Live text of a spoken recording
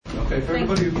Okay, if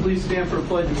everybody would please stand for a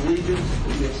pledge of allegiance,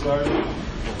 we'll get started.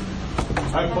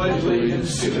 I pledge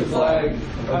allegiance to the flag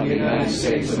of the United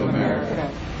States of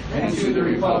America and to the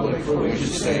republic for which it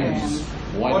stands,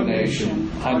 one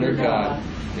nation, under God,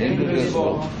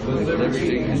 indivisible, with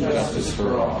liberty and justice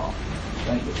for all.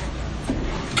 Thank you.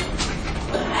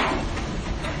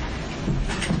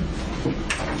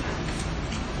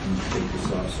 Take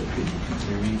this off so people can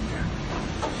hear me.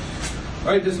 All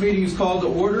right, this meeting is called to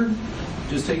order.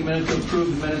 Just take a minute to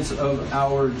approve the minutes of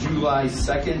our July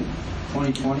 2nd,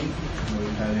 2020.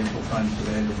 We've had ample time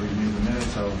today to review the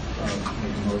minutes. I'll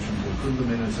make a motion to approve the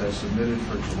minutes as submitted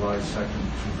for July 2nd,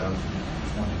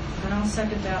 2020. And I'll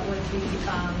second that with the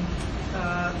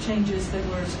changes that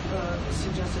were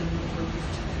suggested and approved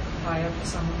by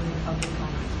some of the public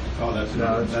comment. Oh, that's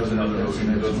another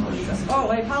motion. Oh,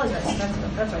 I apologize.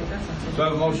 That's right. So I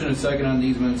have a motion and a second on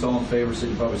these minutes. All in favor,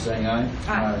 signify by saying aye.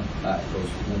 Aye. Aye. Those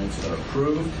minutes are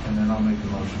approved. And then I'll make a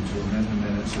motion to amend the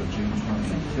minutes of June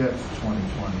 25th,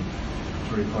 2020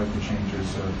 to reflect the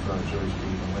changes of Joyce B.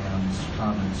 Lamb's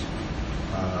comments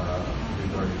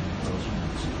regarding those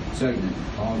minutes. Second.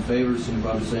 All in favor,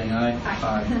 signify by saying aye.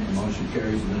 Aye. The motion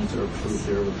carries. The minutes are approved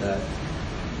there with that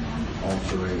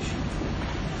alteration.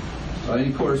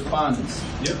 Any correspondence?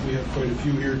 Yep, we have quite a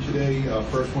few here today.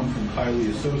 First one from Kiley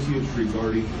Associates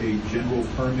regarding a general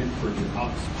permit for the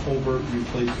Ox culvert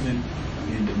replacement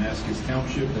in Damascus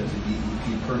Township. That's a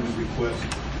DEP permit request.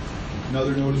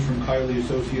 Another notice from Kiley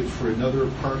Associates for another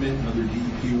permit, another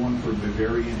DEP one for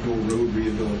Bavarian Hill Road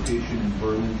rehabilitation in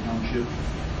Berlin Township.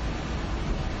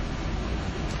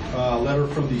 A letter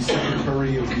from the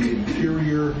Secretary of the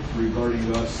Interior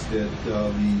regarding us that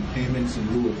the payments in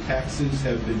lieu of taxes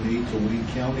have been made to Wayne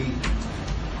County.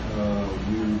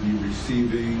 We will be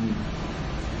receiving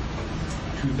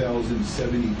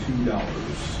 $2,072,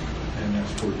 and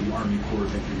that's for the Army Corps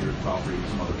of Engineers property and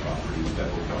some other properties,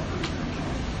 federal properties.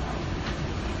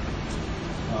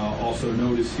 Also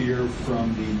notice here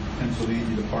from the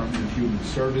Pennsylvania Department of Human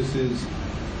Services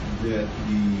that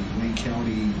the Wayne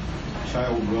County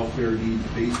Child Welfare Needs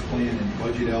Base Plan and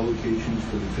budget allocations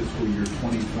for the fiscal year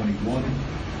 2021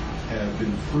 have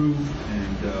been approved,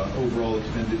 and overall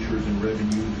expenditures and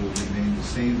revenues will remain the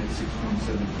same at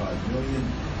 $6.75 million.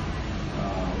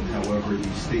 However,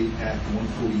 the State Act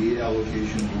 148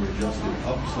 allocations were adjusted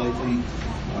up slightly,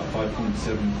 5.73%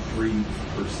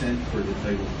 for the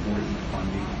Title 40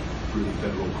 funding through the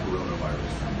federal coronavirus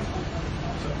funding.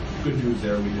 So, good news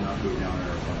there, we did not go down in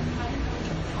our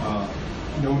funding.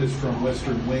 Notice from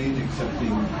Western Wayne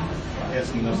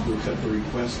asking us to accept the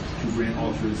request to grant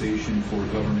authorization for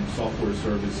government software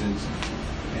services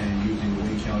and using the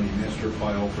Wayne County master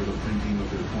file for the printing of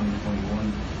their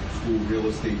 2021 school real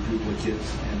estate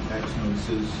duplicates and tax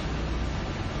notices.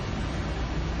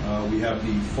 We have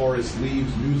the Forest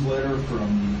Leaves newsletter from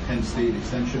the Penn State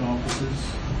Extension offices.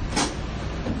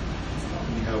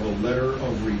 We have a letter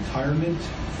of retirement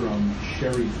from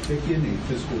Sherry Ficken, a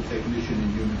fiscal technician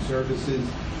in Human Services,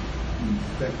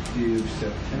 effective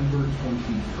September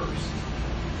 21st.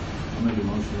 I'll make a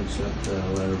motion to accept the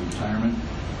letter of retirement.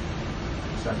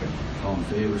 Second. All in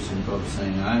favor, signify by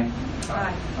saying aye.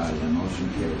 Aye. Aye. The motion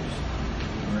carries.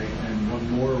 All right, and one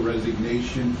more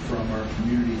resignation from our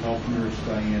community health nurse,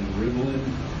 Diane Rivlin,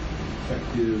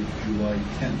 effective July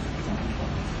 10th,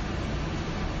 2020.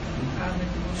 I'll make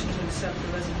a motion to accept the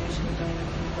resignation of Diana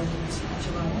from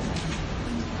July.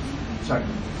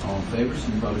 Second. All in favor,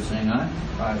 signify by saying aye.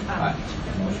 Aye. Aye.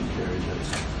 The motion carries.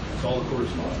 That's all the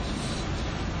correspondence.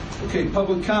 Okay,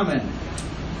 public comment.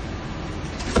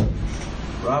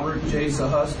 Robert J.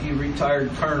 Sahusky,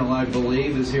 retired colonel, I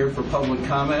believe, is here for public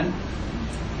comment.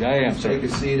 Yeah, I am, sir. Take a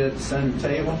seat at the center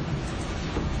table.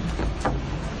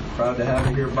 Proud to have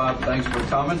you here, Bob. Thanks for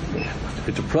coming.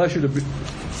 It's a pleasure to be,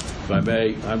 if I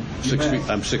may, I'm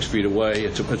 6 feet away.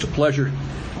 It's a pleasure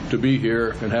to be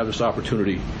here and have this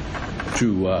opportunity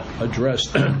to address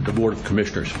the Board of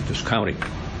Commissioners of this county.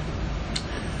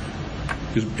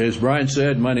 As Brian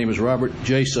said, my name is Robert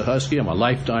J. Sahusky. I'm a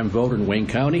lifetime voter in Wayne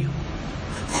County.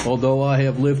 Although I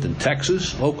have lived in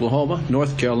Texas, Oklahoma,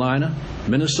 North Carolina,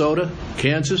 Minnesota,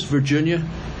 Kansas, Virginia,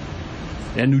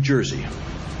 and New Jersey,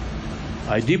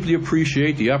 I deeply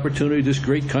appreciate the opportunity this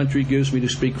great country gives me to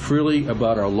speak freely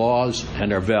about our laws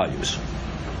and our values.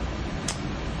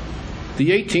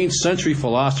 The 18th century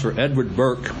philosopher Edmund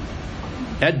Burke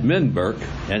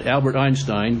and Albert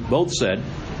Einstein both said,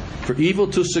 "For evil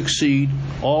to succeed,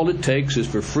 all it takes is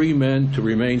for free men to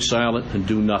remain silent and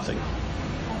do nothing."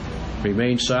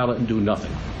 Remain silent and do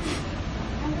nothing.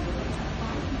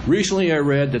 Recently I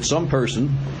read that some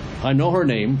person, I know her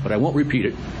name, but I won't repeat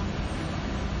it,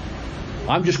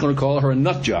 I'm just going to call her a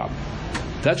nut job,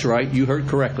 that's right, you heard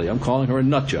correctly, I'm calling her a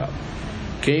nut job,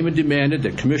 came and demanded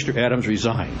that Commissioner Adams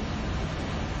resign.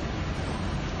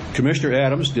 Commissioner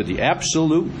Adams did the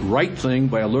absolute right thing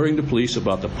by alerting the police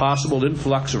about the possible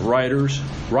influx of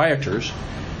rioters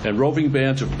and roving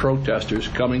bands of protesters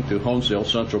coming to Honesdale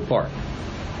Central Park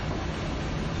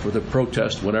for the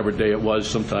protest, whatever day it was,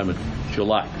 sometime in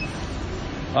July.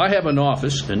 I have an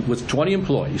office with 20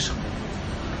 employees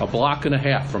a block and a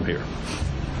half from here.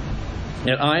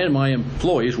 And I and my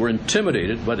employees were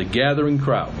intimidated by the gathering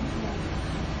crowd.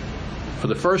 For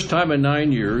the first time in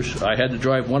 9 years, I had to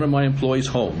drive one of my employees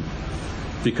home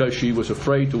because she was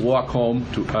afraid to walk home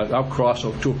across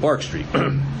to a Park Street.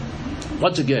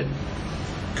 Once again,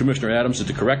 Commissioner Adams did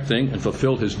the correct thing and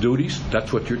fulfilled his duties.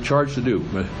 That's what you're charged to do,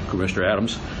 Commissioner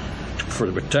Adams, for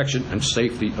the protection and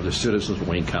safety of the citizens of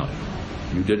Wayne County.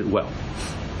 You did it well.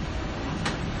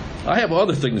 I have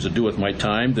other things to do with my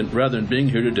time rather than being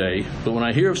here today, but when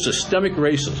I hear of systemic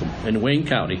racism in Wayne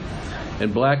County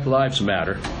and Black Lives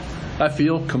Matter, I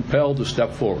feel compelled to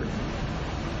step forward.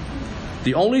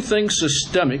 The only thing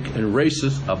systemic and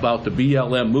racist about the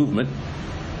BLM movement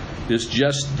is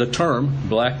just the term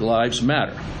Black Lives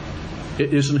Matter.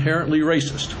 It is inherently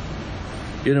racist.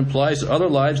 It implies that other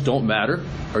lives don't matter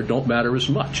or don't matter as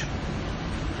much.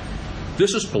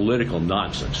 This is political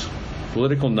nonsense.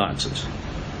 Political nonsense.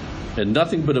 And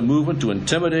nothing but a movement to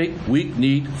intimidate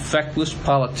weak-kneed, feckless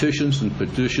politicians in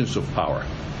positions of power.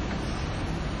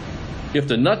 If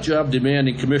the nutjob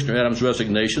demanding Commissioner Adams'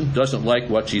 resignation doesn't like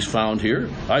what she's found here,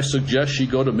 I suggest she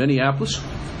go to Minneapolis,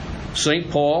 St.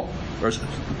 Paul, or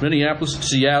Minneapolis,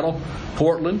 Seattle,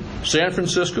 Portland, San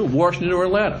Francisco, Washington, or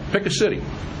Atlanta. Pick a city.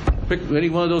 Pick any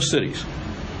one of those cities.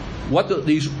 What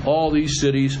do all these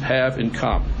cities have in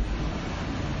common?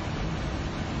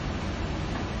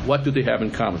 What do they have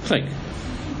in common? Think.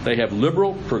 They have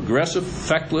liberal, progressive,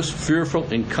 feckless, fearful,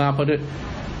 incompetent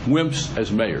wimps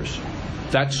as mayors.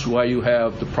 That's why you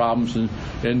have the problems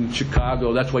in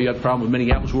Chicago. That's why you have the problem with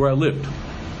Minneapolis, where I lived.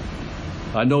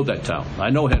 I know that town.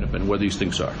 I know Hennepin, where these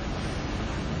things are.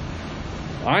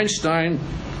 Einstein,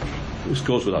 this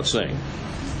goes without saying,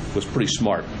 was pretty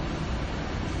smart.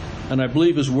 And I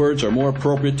believe his words are more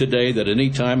appropriate today than any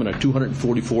time in our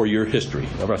 244-year history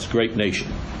of our great nation.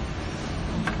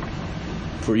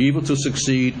 For evil to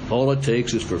succeed, all it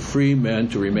takes is for free men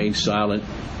to remain silent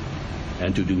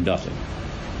and to do nothing.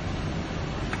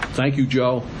 Thank you,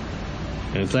 Joe,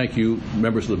 and thank you,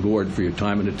 members of the board, for your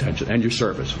time and attention and your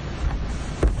service.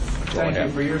 Thank you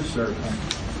for your service.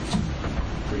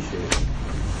 Appreciate it.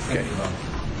 Okay.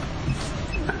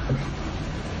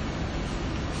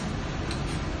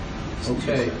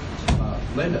 Okay,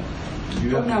 Linda, do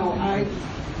you have? No,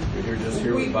 You're here just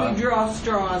here we with Bob? draw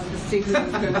straws to see who's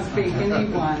going to speak,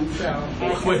 anyone, so.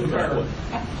 Wait a minute.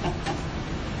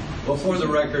 Well, for the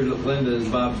record, Linda is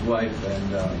Bob's wife and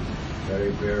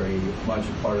very, very much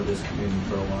a part of this community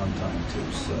for a long time,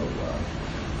 too. So,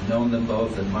 known them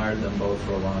both, admired them both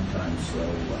for a long time. So,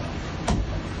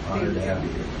 honored to have you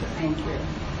here today. Thank you.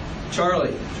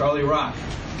 Charlie Rock,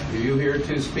 are you here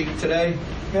to speak today?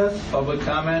 Yes. Public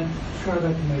comment? Sure, I'd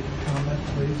like to make a comment,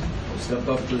 please. We'll step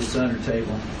up to the center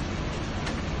table.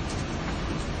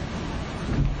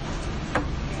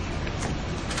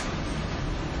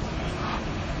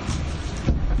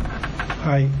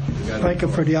 Hi. Thank you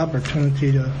for the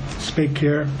opportunity to speak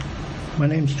here. My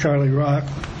name's Charlie Rock.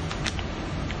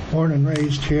 Born and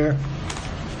raised here.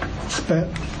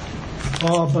 Spent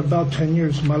but about 10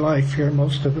 years of my life here.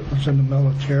 Most of it was in the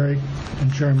military in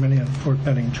Germany and Fort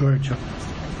Benning, Georgia.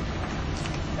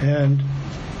 And,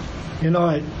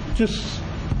 I just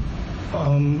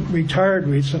retired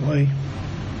recently,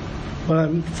 but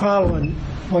I'm following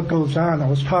what goes on. I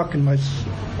was talking to my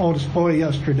oldest boy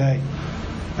yesterday.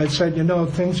 I said,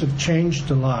 things have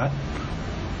changed a lot.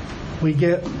 We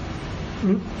get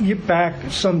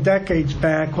back some decades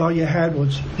back, all you had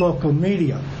was local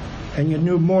media, and you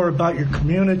knew more about your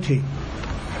community.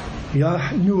 You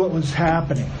knew what was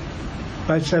happening.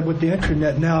 I said with the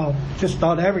internet now, just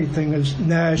about everything is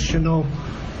national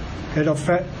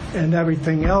and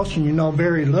everything else, and you know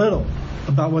very little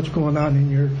about what's going on in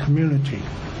your community.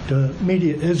 The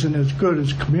media isn't as good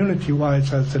as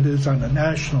community-wise as it is on a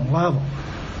national level.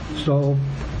 So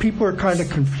people are kind of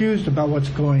confused about what's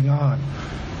going on.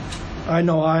 I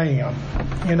know I am.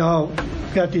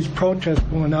 Got these protests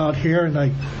going out here, and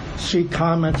I see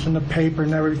comments in the paper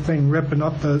and everything ripping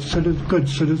up the good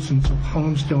citizens of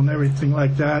Honesdale and everything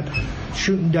like that,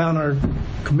 shooting down our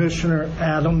Commissioner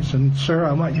Adams. And, sir,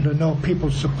 I want you to know people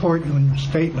support you in your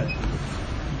statement.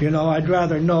 I'd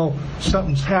rather know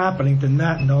something's happening than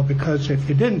not know, because if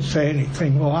you didn't say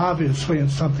anything, well, obviously, and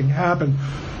something happened,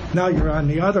 now you're on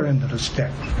the other end of the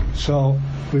stick. So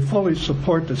we fully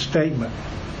support the statement.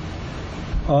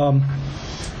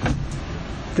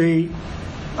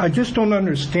 I just don't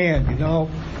understand,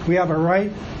 we have a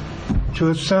right to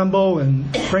assemble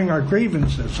and bring our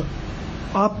grievances.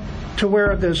 Up to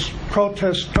where this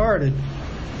protest started,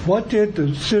 what did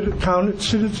the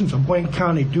citizens of Wayne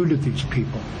County do to these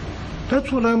people?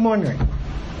 That's what I'm wondering.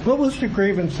 What was the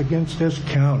grievance against this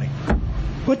county?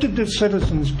 What did the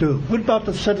citizens do? What about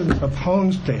the citizens of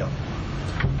Honesdale?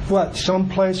 What,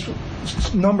 someplace,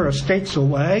 number of states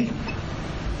away?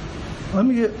 Let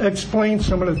me explain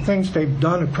some of the things they've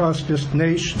done across this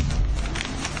nation.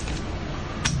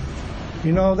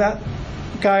 That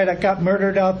guy that got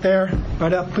murdered out there by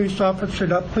that police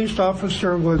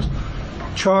officer was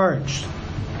charged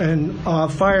and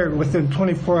fired within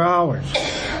 24 hours.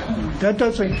 That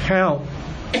doesn't count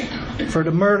for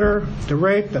the murder, the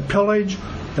rape, the pillage,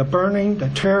 the burning, the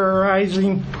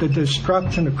terrorizing, the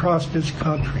destruction across this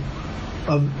country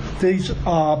of these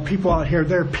people out here,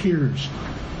 their peers,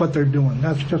 what they're doing.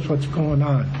 That's just what's going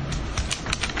on.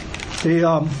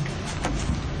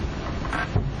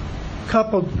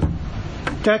 Couple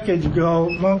decades ago,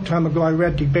 a long time ago, I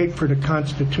read Debate for the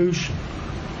Constitution.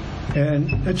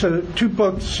 And it's a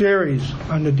 2-book series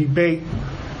on the debate.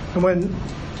 And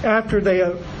after they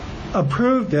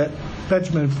approved it,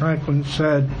 Benjamin Franklin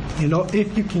said,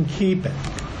 if you can keep it.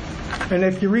 And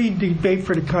if you read Debate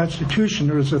for the Constitution,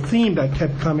 there was a theme that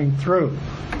kept coming through.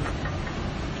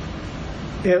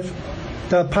 If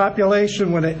the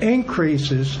population, when it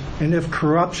increases, and if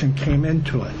corruption came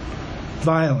into it,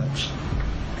 violence,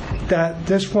 that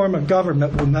this form of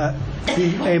government will not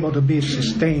be able to be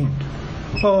sustained.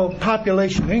 Well,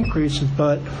 population increases,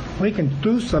 but we can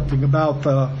do something about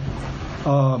the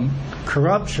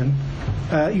corruption,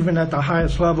 even at the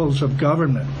highest levels of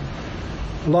government.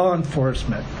 Law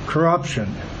enforcement,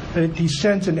 corruption. It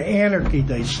descends into anarchy,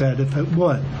 they said, if it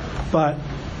would. But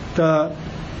the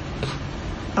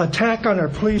attack on our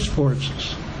police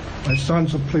forces. My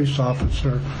son's a police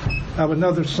officer. I have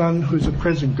another son who's a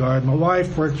prison guard. My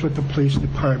wife works with the police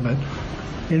department.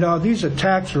 These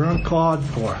attacks are uncalled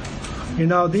for.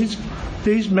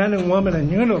 These men and women in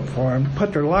uniform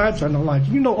put their lives on the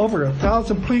line. Over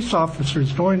 1,000 police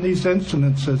officers during these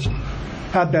incidences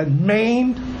have been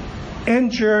maimed,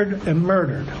 injured, and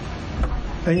murdered.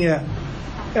 And yet,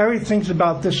 everything's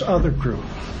about this other group,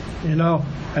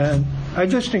 And I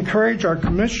just encourage our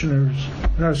commissioners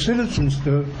and our citizens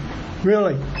to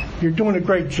really, you're doing a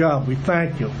great job. We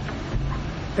thank you.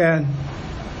 And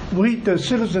the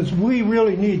citizens, we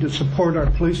really need to support our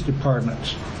police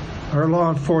departments, our law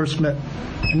enforcement,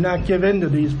 and not give in to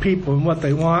these people and what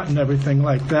they want and everything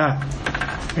like that.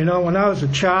 When I was a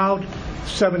child,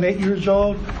 7, 8 years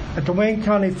old, at the Wayne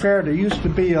County Fair, there used to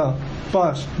be a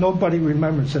bus. Nobody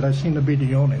remembers it. I seem to be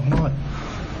the only one.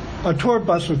 A tour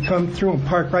bus would come through and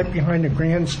park right behind the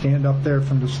grandstand up there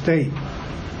from the state.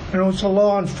 And it was a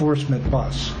law enforcement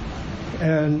bus.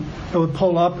 And it would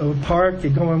pull up, it would park,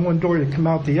 you go in one door, you come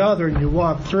out the other, and you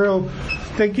walk through.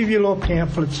 They give you little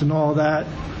pamphlets and all that,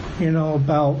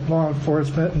 about law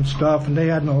enforcement and stuff. And they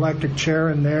had an electric chair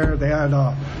in there. They had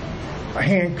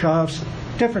handcuffs,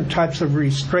 different types of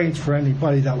restraints for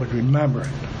anybody that would remember it.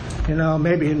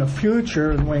 Maybe in the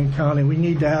future in Wayne County, we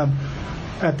need to have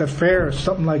at the fair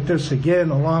something like this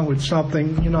again, along with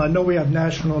something. I know we have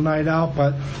National Night Out,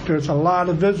 but there's a lot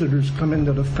of visitors come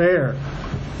into the fair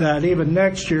that even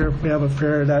next year, if we have a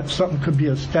fair, that something could be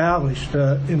established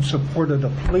in support of the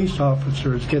police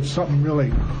officers, get something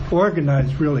really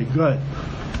organized, really good.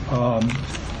 I'm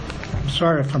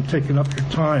sorry if I'm taking up your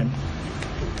time,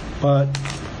 but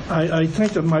I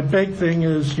think that my big thing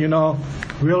is,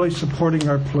 really supporting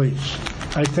our police.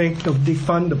 I think the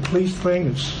defund the police thing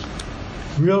is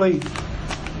really,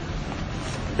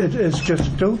 it's just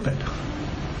stupid.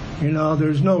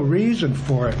 There's no reason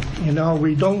for it.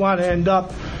 We don't want to end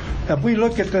up, if we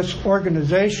look at this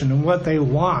organization and what they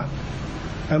want,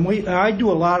 and I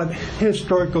do a lot of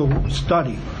historical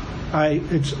study. I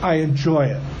enjoy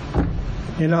it.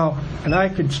 And I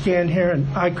could stand here and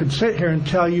I could sit here and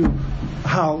tell you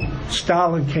how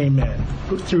Stalin came in,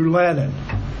 through Lenin,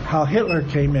 how Hitler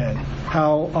came in,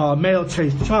 how Mao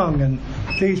Zedong and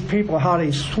these people, how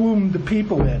they swooned the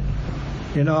people in.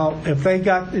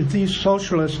 If these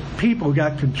socialist people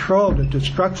got control, the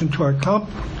destruction to our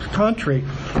country,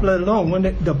 let alone when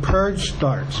the purge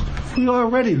starts, we're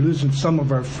already losing some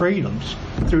of our freedoms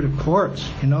through the courts.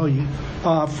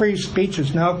 Free speech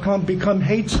has now become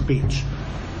hate speech.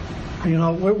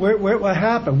 What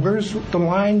happened? Where's the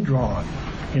line drawn?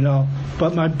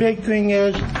 But my big thing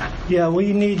is,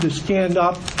 we need to stand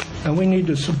up and we need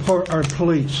to support our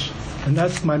police. And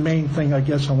that's my main thing, I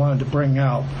guess, I wanted to bring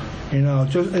out.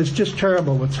 It's just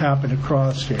terrible what's happened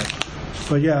across here.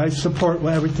 But I support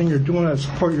everything you're doing. I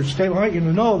support your state. I want you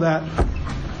to know that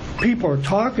people are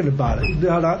talking about it.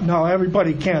 Now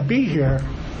everybody can't be here,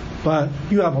 but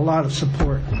you have a lot of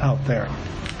support out there.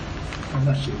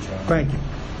 Thank you, John. Thank you.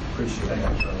 Appreciate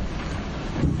that.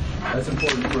 That's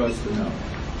important for us to know.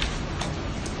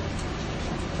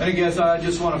 And I guess I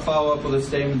just want to follow up with a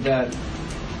statement that,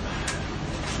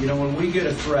 when we get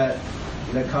a threat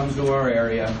that comes to our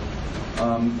area,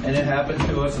 and it happened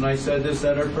to us, and I said this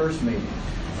at our first meeting,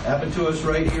 it happened to us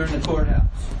right here in the courthouse.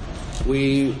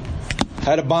 We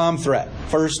had a bomb threat.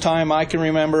 First time I can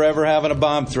remember ever having a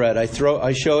bomb threat.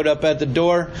 I showed up at the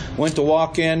door, went to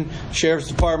walk in. Sheriff's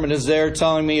Department is there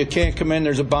telling me you can't come in,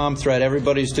 there's a bomb threat.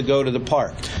 Everybody's to go to the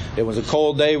park. It was a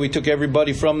cold day. We took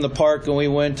everybody from the park and we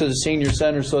went to the senior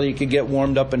center so that you could get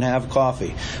warmed up and have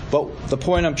coffee. But the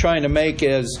point I'm trying to make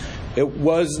is there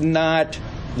was not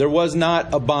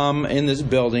a bomb in this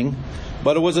building,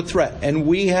 but it was a threat, and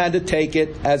we had to take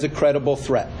it as a credible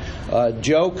threat.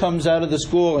 Joe comes out of the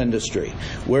school industry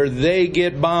where they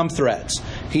get bomb threats.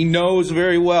 He knows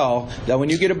very well that when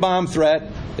you get a bomb threat,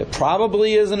 there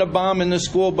probably isn't a bomb in the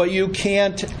school, but you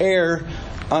can't err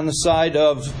on the side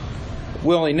of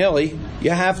willy-nilly. You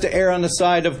have to err on the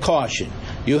side of caution.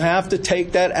 You have to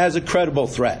take that as a credible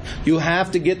threat. You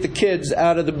have to get the kids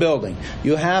out of the building.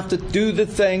 You have to do the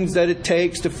things that it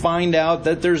takes to find out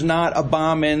that there's not a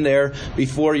bomb in there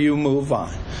before you move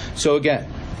on. So again,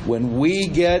 when we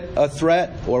get a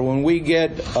threat or when we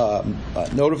get a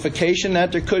notification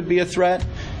that there could be a threat,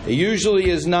 it usually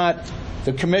is not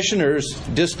the commissioners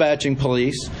dispatching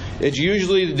police. It's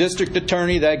usually the district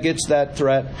attorney that gets that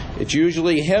threat. It's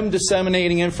usually him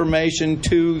disseminating information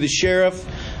to the sheriff.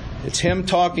 It's him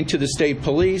talking to the state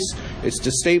police. It's the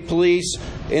state police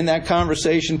in that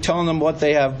conversation telling them what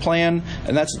they have planned,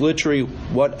 and that's literally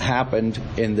what happened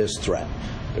in this threat.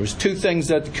 There was two things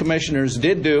that the commissioners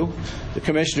did do. The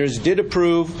commissioners did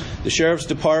approve the sheriff's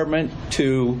department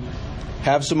to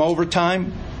have some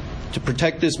overtime to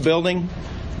protect this building.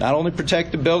 Not only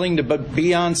protect the building, but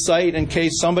be on site in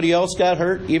case somebody else got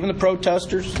hurt, even the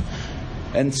protesters.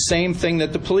 And same thing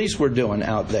that the police were doing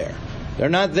out there. They're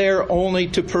not there only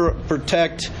to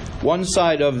protect one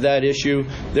side of that issue.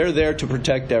 They're there to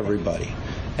protect everybody.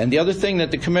 And the other thing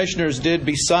that the commissioners did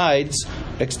besides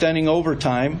extending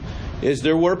overtime is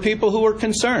there were people who were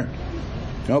concerned.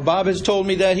 Bob has told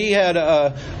me that he had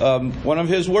one of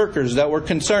his workers that were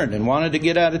concerned and wanted to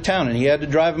get out of town, and he had to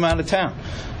drive him out of town.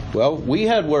 Well, we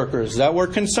had workers that were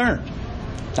concerned,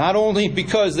 not only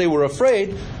because they were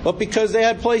afraid, but because they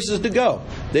had places to go.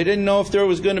 They didn't know if there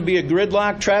was going to be a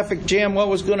gridlock, traffic jam, what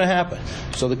was going to happen.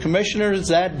 So the commissioners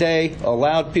that day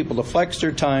allowed people to flex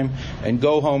their time and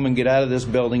go home and get out of this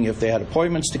building if they had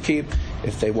appointments to keep,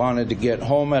 if they wanted to get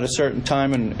home at a certain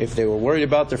time, and if they were worried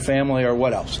about their family or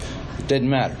what else. It didn't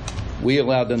matter. We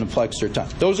allowed them to flex their time.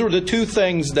 Those were the two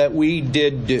things that we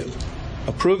did do.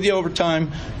 Approve the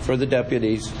overtime for the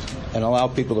deputies and allow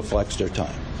people to flex their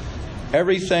time.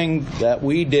 Everything that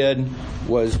we did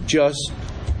was just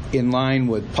in line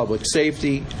with public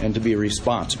safety and to be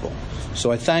responsible.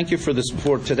 So I thank you for the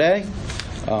support today.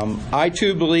 I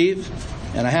too believe,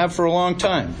 and I have for a long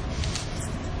time,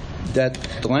 that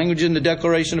the language in the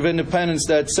Declaration of Independence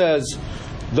that says,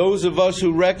 those of us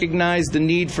who recognize the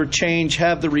need for change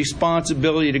have the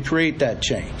responsibility to create that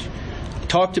change. I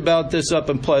talked about this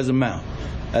up in Pleasant Mountain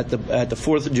at the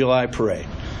 4th of July parade.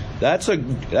 That's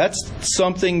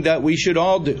something that we should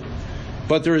all do.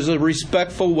 But there is a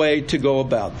respectful way to go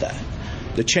about that.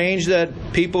 The change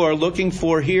that people are looking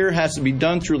for here has to be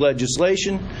done through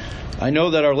legislation. I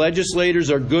know that our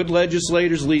legislators are good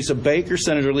legislators.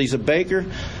 Senator Lisa Baker,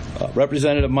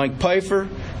 Representative Mike Pfeiffer,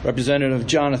 Representative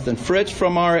Jonathan Fritz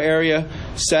from our area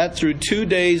sat through 2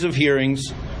 days of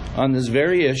hearings on this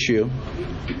very issue,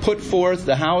 put forth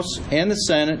the House and the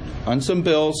Senate on some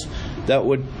bills that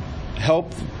would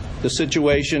help the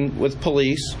situation with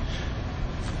police,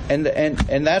 and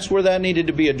that's where that needed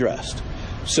to be addressed.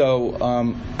 So,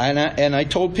 and I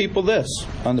told people this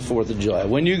on the 4th of July.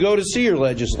 When you go to see your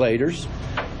legislators,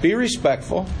 be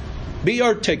respectful, be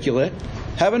articulate,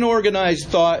 have an organized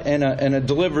thought and a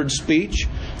delivered speech,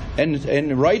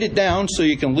 and write it down so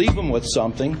you can leave them with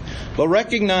something, but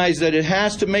recognize that it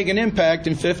has to make an impact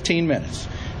in 15 minutes.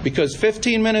 Because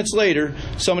 15 minutes later,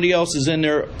 somebody else is in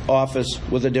their office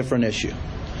with a different issue.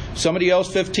 Somebody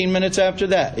else 15 minutes after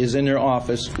that is in their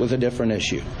office with a different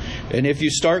issue. And if you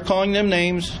start calling them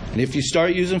names, and if you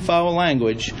start using foul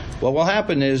language, what will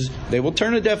happen is they will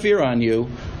turn a deaf ear on you,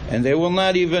 and they will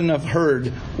not even have heard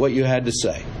what you had to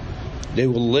say. They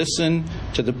will listen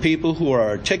to the people who are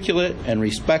articulate and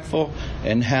respectful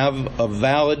and have a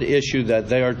valid issue that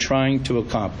they are trying to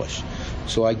accomplish.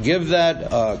 So I give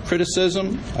that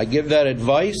criticism, I give that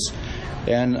advice,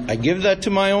 and I give that to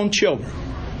my own children,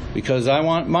 because I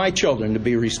want my children to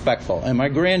be respectful and my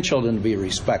grandchildren to be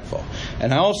respectful.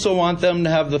 And I also want them to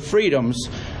have the freedoms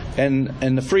and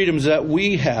the freedoms that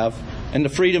we have and the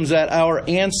freedoms that our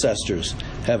ancestors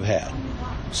have had.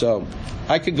 So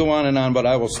I could go on, but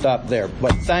I will stop there.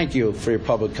 But thank you for your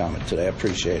public comment today. I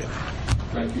appreciate it.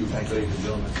 Thank you, ladies and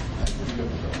gentlemen.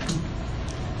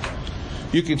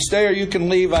 You can stay or you can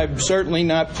leave. I'm certainly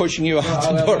not pushing you out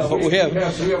the door, but we have...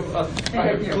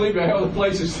 Believe me, I have other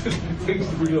places, things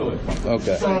to be doing.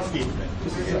 Okay.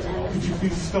 Could you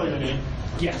please spell your name?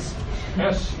 Yes.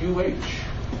 S-U-H.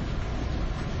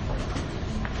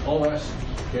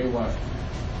 O-S-K-Y.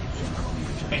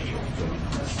 Thank you.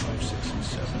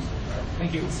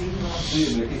 Thank you. See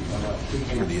you, Nikki.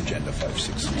 For the agenda, 5,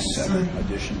 6, and 7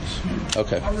 additions.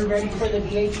 Okay. Are we ready for the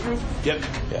VH group? Yep.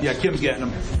 Yeah, Kim's getting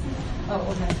them. Oh,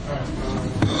 okay.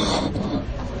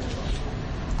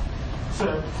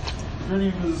 Sir, your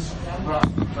name is Ross,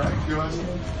 right? Your last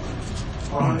name?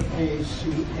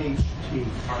 R-A-C-H-T.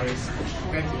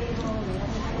 Thank you.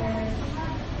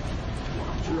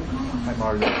 Hi,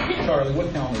 Margaret. Charlie,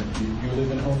 what town do you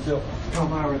live in, Holmesville?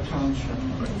 Elmira Township.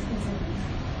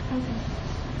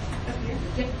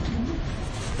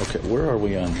 Okay, where are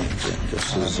we on?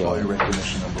 This is Employee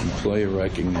recognition number 1. employee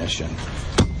recognition.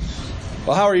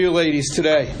 Well, how are you ladies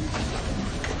today?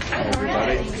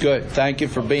 Everybody. Good. Thank you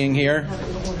for being here.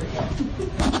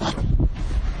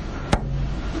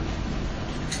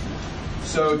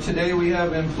 So today we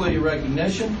have employee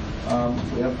recognition.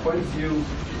 We have quite a few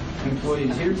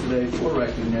employees here today for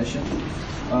recognition.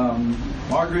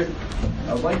 Margaret,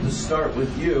 I'd like to start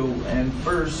with you, and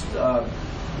first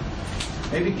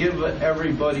maybe give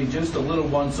everybody just a little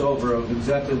once-over of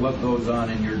exactly what goes on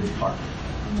in your department.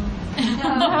 And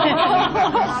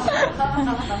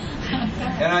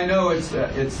I know it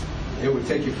would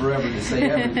take you forever to say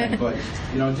everything, but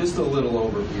just a little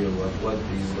overview of what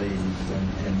these ladies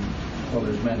and well,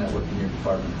 there's men that work in your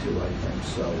department too, I think.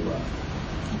 So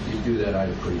if you do that, I'd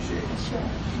appreciate it. Sure.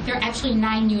 There are actually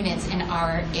 9 units in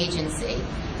our agency,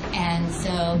 and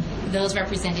so those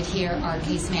represented here are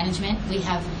case management. We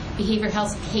have behavioral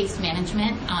health case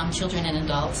management, children and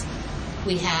adults.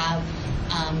 We have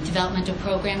developmental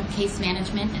program case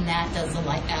management, and that does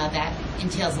that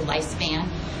entails a lifespan.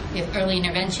 We have early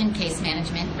intervention case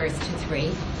management, birth to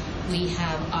 3. We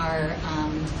have our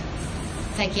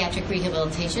psychiatric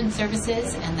rehabilitation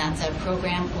services, and that's a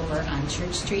program over on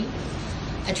Church Street.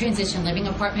 A transition living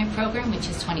apartment program, which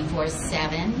is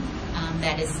 24/7,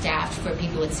 that is staffed for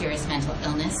people with serious mental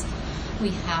illness. We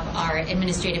have our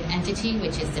administrative entity,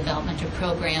 which is developmental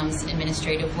programs,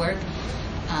 administrative work,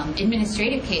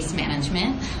 administrative case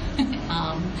management,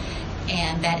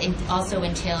 and that also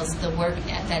entails the work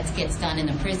that gets done in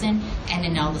the prison and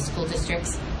in all the school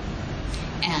districts,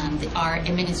 and our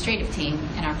administrative team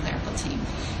and our clerical team.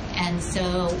 And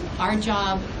so our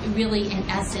job really, in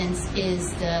essence,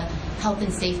 is the health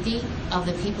and safety of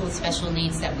the people with special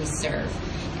needs that we serve.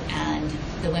 And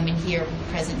the women here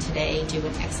present today do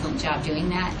an excellent job doing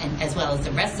that, and as well as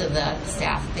the rest of the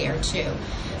staff there too.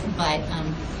 But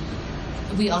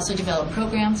we also develop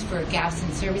programs for gaps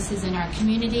in services in our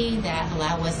community that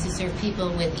allow us to serve people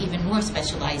with even more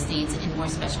specialized needs in more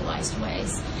specialized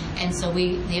ways. And so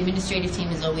the administrative team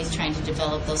is always trying to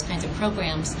develop those kinds of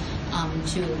programs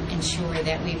to ensure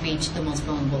that we reach the most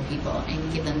vulnerable people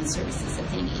and give them the services that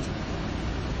they need.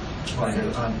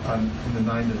 In the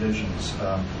 9 divisions,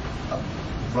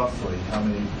 roughly how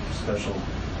many special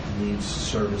needs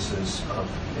services of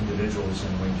individuals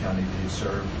in Wayne County do you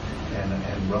serve,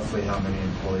 and roughly how many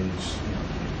employees do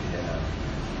you have?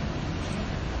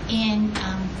 In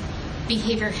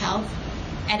behavioral health,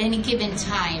 at any given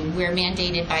time, we're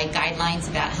mandated by guidelines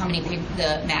about how many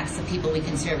the max of people we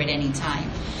can serve at any time.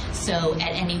 So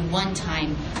at any one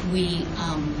time, we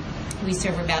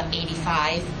serve about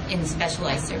 85 in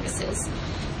specialized services.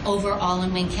 Overall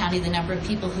in Wayne County, the number of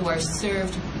people who are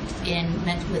served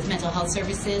with mental health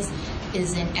services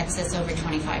is in excess over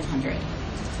 2,500.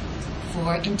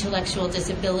 For intellectual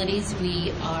disabilities,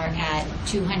 we are at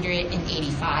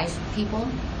 285 people.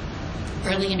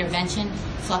 Early intervention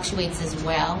fluctuates as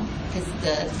well because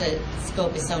the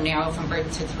scope is so narrow from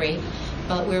birth to 3,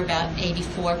 but we're about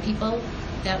 84 people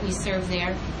that we serve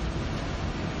there.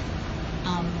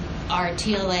 our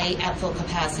TLA at full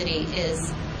capacity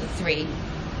is 3.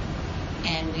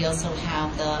 And we also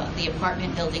have the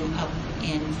apartment building up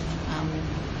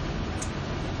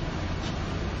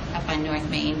on North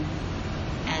Main.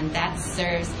 And that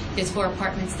serves, there's 4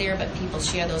 apartments there, but people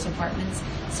share those apartments.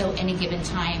 So any given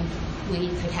time, we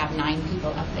could have 9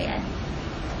 people up there.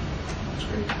 That's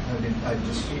great. I mean, I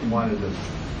just wanted to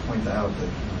point out that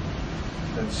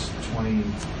that's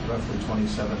roughly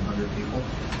 2,700 people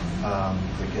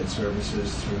that get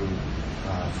services through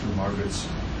Margaret's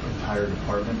entire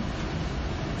department.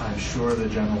 I'm sure the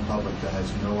general public that has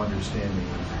no understanding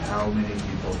of how many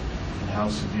people and how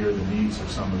severe the needs of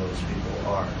some of those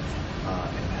people are,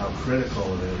 and how critical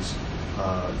it is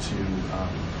to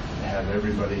have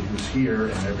everybody who's here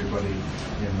and everybody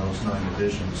in those 9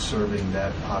 divisions serving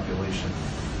that population,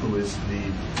 who is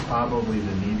probably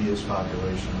the neediest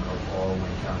population of all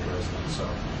Wayne County residents. So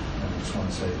I just want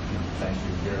to say thank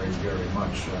you very, very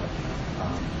much.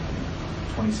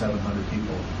 2,700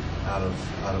 people out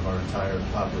of our entire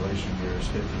population here is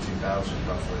 52,000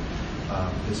 roughly.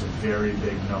 Is a very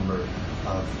big number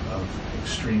of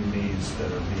extreme needs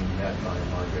that are being met by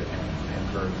Margaret and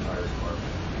her entire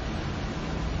department.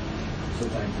 So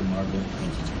thank you, Margaret.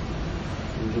 Thank you, Jim.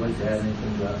 Would you like to add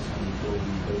anything, Justin, before we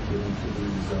get into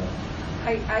these?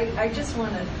 I just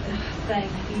want to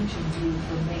thank each of you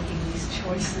for making these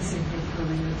choices in your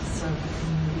career to serve the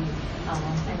community.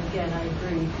 And again, I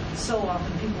agree. So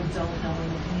often people don't know in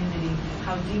the community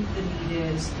how deep the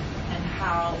need is and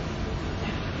how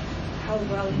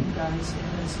well you guys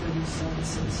administer these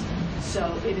services.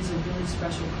 So it is a really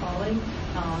special calling.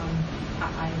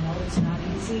 I know it's not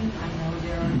easy. I know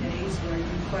there are days where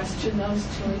you question those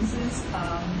choices,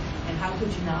 and how could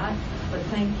you not? But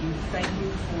thank you. Thank you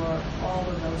for all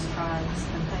of those times,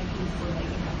 and thank you for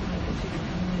making a commitment to your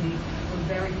community.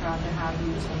 We're very proud to have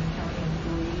you as Wayne County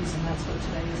employees, and that's what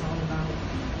today is all about.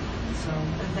 So,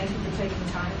 and thank you for taking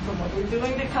time from what we're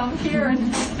doing to come here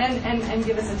and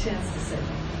give us a chance to sit.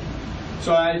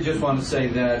 So I just want to say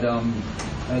that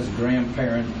as a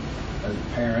grandparent, as a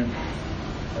parent,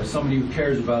 as somebody who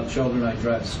cares about children, I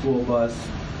drive a school bus,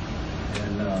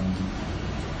 and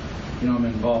I'm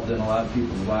involved in a lot of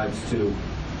people's lives too.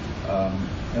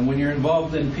 And when you're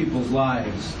involved in people's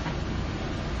lives,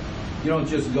 you don't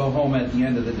just go home at the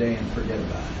end of the day and forget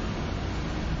about it.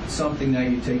 It's something that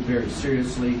you take very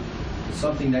seriously. It's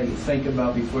something that you think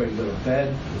about before you go to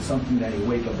bed. It's something that you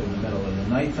wake up in the middle of the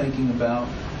night thinking about.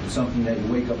 It's something that you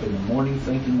wake up in the morning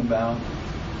thinking about.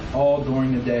 All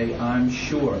during the day, I'm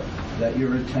sure that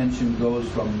your attention goes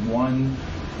from one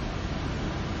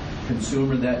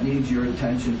consumer that needs your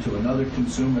attention to another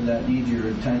consumer that needs your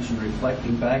attention,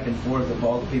 reflecting back and forth of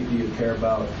all the people you care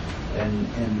about. And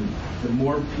the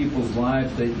more people's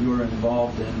lives that you're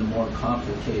involved in, the more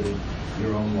complicated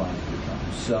your own life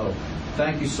becomes. So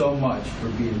thank you so much for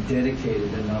being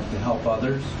dedicated enough to help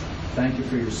others. Thank you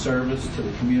for your service to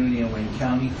the community in Wayne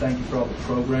County. Thank you for all the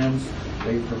programs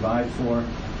they provide for.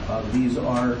 These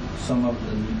are some of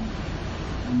the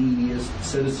neediest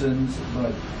citizens,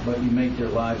 but you make their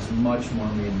lives much more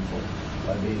meaningful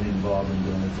by being involved in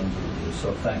doing the things that we do.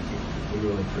 So thank you. We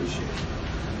really appreciate it.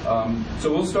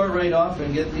 So we'll start right off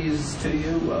and get these to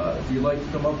you. If you'd like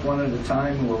to come up one at a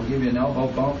time, we'll give you an elbow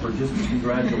bump or just a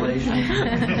congratulations.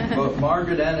 But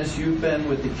Margaret Ennis, you've been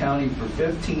with the county for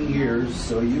 15 years,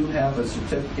 so you have a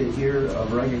certificate here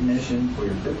of recognition for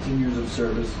your 15 years of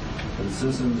service to the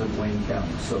citizens of Wayne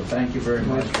County. So thank you very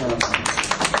much. I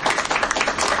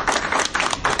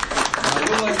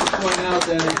would like to point out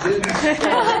that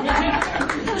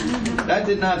that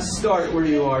did not start where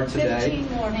you are today.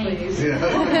 15 more, please.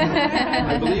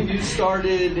 I believe you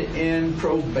started in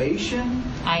probation.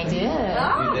 I did.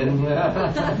 You did?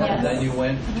 And then you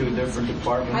went to a different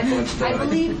department. I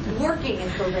believe working in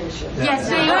probation. Yes,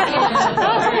 thank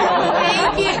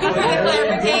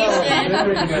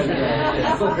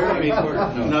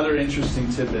you. Another interesting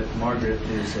tidbit, Margaret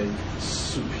is a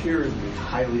superiorly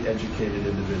highly educated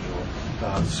individual,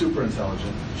 super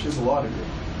intelligent. She has a law degree.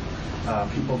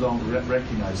 People don't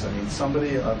recognize. I mean,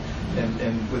 somebody,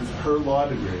 and with her law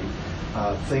degree,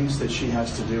 things that she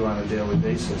has to do on a daily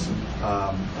basis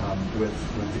with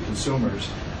the consumers,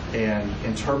 and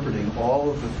interpreting all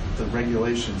of the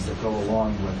regulations that go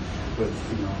along with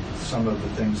some of the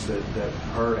things that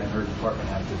her and her department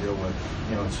have to deal with.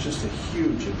 It's just a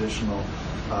huge additional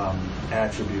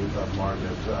attribute of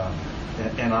Margaret,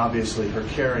 and obviously her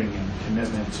caring and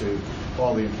commitment to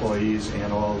all the employees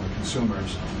and all of the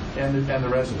consumers and the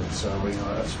residents. So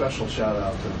a special shout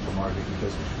out to Margaret,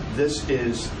 because this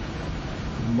is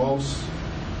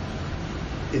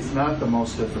it's not the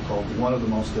most difficult, one of the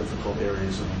most difficult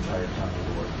areas of the entire county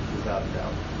to work, without a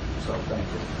doubt. So thank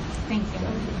you. Thank you.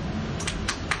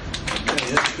 Okay,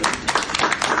 that's good.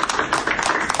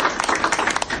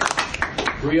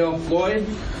 Brielle Floyd,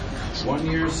 1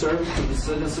 year service to the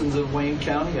citizens of Wayne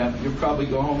County. You probably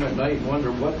go home at night and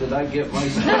wonder, what did I get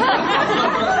myself?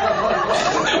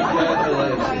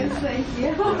 Congratulations. Thank you.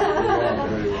 You're all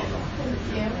very welcome. Thank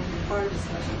you. Part of the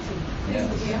special team. Yes.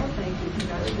 Thank you. Thank you.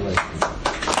 Congratulations.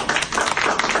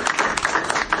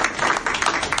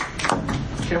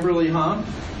 Kimberly Hahn,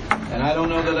 and I don't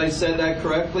know that I said that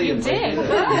correctly. You did.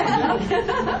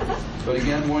 But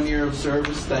again, 1 year of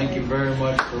service. Thank you very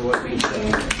much for what you've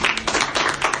done.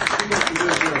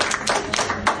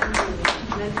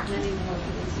 Many more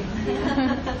for this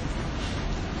year.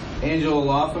 Angela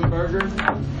Laufenberger,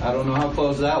 I don't know how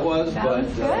close that was, but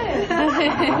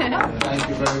thank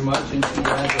you very much and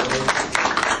congratulations.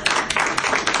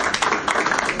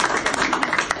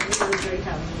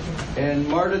 And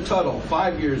Marta Tuttle,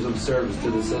 5 years of service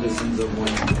to the citizens of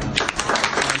Wayne County.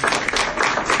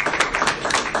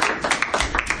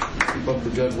 Keep up the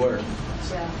good work.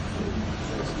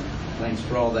 Thanks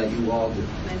for all that you all do.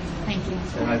 Thank you.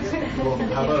 Well,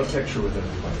 how about a picture with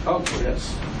everybody? Oh,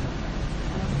 yes.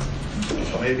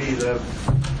 So maybe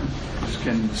just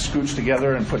can scooch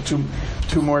together and put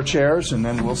two more chairs, and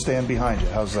then we'll stand behind you.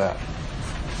 How's that?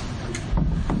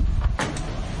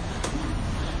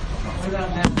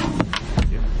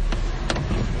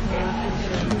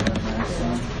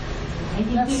 I think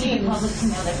we need the public to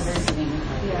know that we're sitting.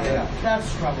 Yeah. That's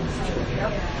probably true.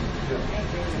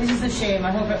 This is a shame.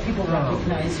 I hope that people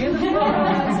recognize you.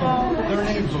 Their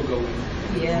names will go in.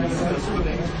 Yes.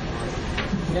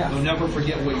 They'll never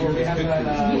forget what you We have depicted.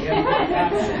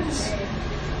 absence.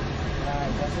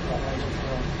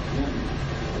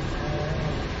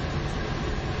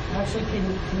 Actually, can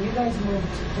you guys move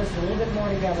just a little bit more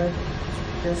together?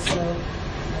 Just so.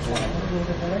 A little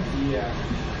bit better? Yeah.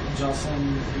 Jocelyn,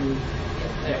 who.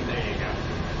 There you go.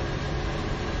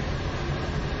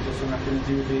 Guess we're not going to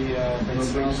do the big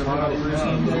smile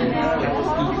routine.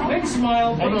 Big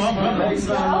smile. Big smile. Big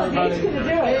smile, everybody.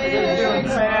 Big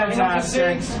Fantastic.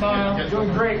 Big smile.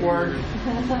 Doing great work.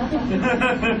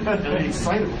 Really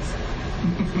excited.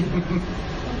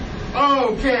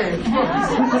 Okay. See,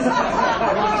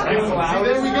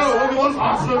 there we go. One of the most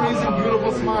awesome, amazing,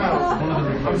 beautiful smiles.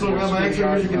 I'm so glad my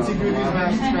X-rays you can see through these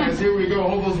masks, guys. Here we go.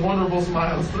 Hold those wonderful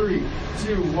smiles. 3,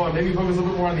 2, 1. Maybe focus a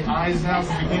little bit more on the eyes now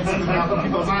since we can't see the mouth.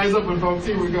 Keep those eyes open, folks.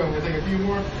 Here we go. We'll take a few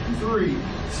more. 3,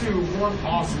 2, 1.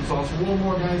 Awesome sauce. One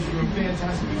more, guys. You're doing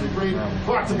fantastic. These are great.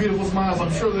 Lots of beautiful smiles.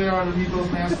 I'm sure they are underneath those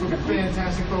masks. Looking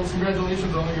fantastic, folks.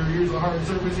 Congratulations on all your years of hard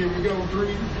service. Here we go.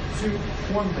 3, 2,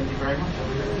 1. Thank you very much.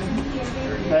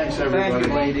 Thanks, everybody. Thank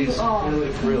you, ladies.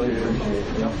 Really appreciate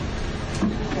it. Yep.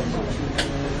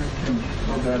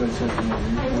 So glad I said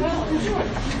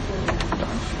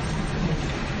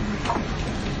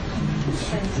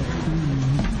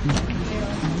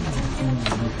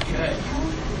Okay.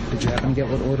 Did you happen to get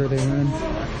what order they were in?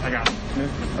 I got it.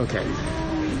 Okay.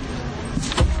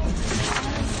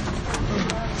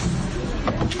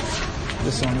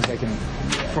 As long as I can.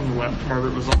 From the left,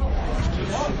 Margaret was on.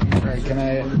 All right, can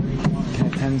I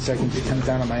 10 seconds, 10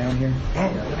 down on my own here? Oh,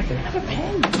 I have a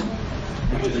pen.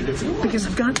 Because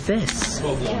I've got this.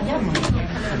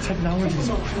 Technology is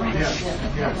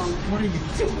What are you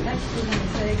doing?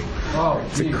 Oh,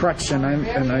 It's a crutch, and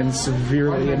I'm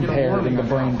severely impaired in the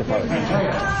brain department.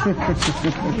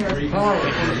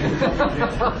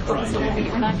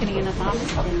 We're not getting enough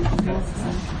office.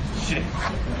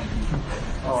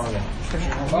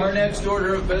 Our next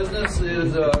order of business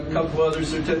is a couple other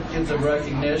certificates of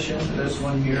recognition. This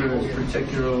one here is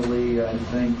particularly, I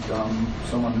think,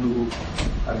 someone who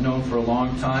I've known for a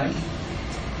long time.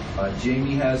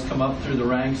 Jamie has come up through the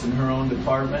ranks in her own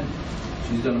department.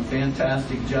 She's done a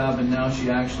fantastic job, and now she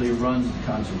actually runs the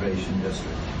Conservation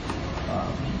District.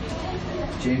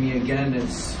 Jamie, again,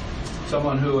 is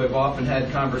someone who I've often had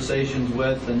conversations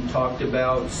with and talked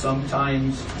about.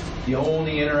 Sometimes the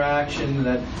only interaction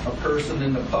that a person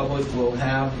in the public will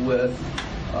have with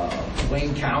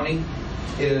Wayne County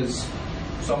is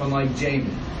someone like Jamie,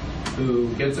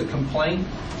 who gets a complaint,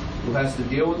 who has to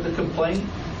deal with the complaint,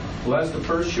 who has to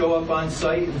first show up on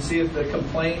site and see if the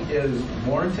complaint is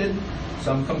warranted.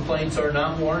 Some complaints are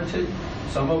not warranted.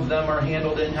 Some of them are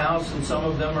handled in-house, and some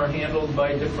of them are handled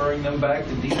by deferring them back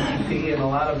to DEP, and a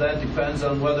lot of that depends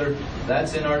on whether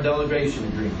that's in our delegation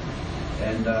agreement.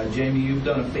 And Jamie, you've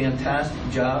done a fantastic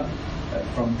job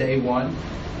from day one.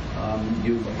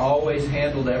 You've always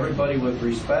handled everybody with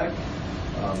respect.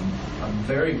 I'm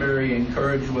very, very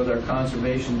encouraged with our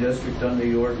Conservation District under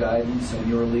your guidance and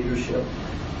your leadership.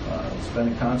 It's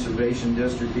been a conservation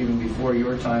district even before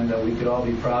your time that we could all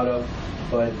be proud of.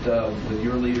 But with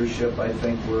your leadership, I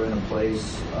think we're in a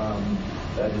place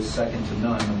that is second to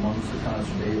none amongst the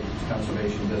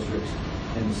conservation districts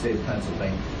in the state of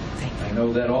Pennsylvania. I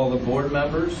know that all the board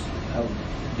members have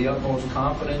the utmost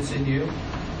confidence in you.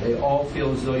 They all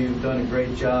feel as though you've done a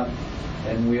great job,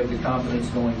 and we have the confidence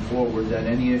going forward that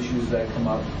any issues that come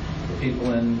up, the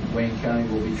people in Wayne County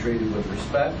will be treated with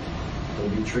respect. They'll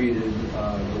be treated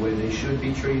the way they should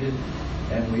be treated.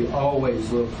 And we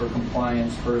always look for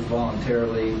compliance first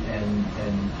voluntarily,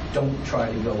 and don't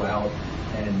try to go out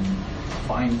and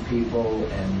find people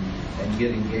and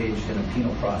get engaged in a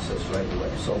penal process right away.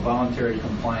 So voluntary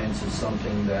compliance is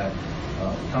something that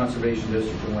the Conservation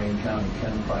District in Wayne County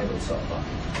can pride itself on.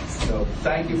 So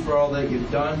thank you for all that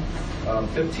you've done.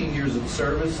 15 years of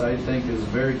service, I think, is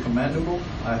very commendable.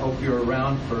 I hope you're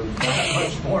around for that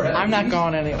much more. I'm not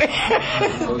going anywhere.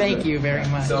 Thank you very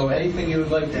much. So anything you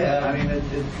would like to add? I mean,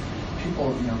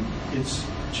 people,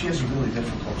 she has a really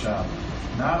difficult job.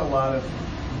 Not a lot of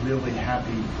really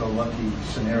happy-go-lucky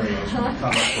scenarios when it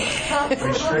comes to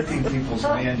restricting people's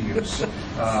land use.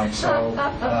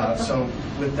 So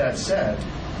with that said,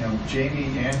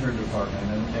 Jamie and her department,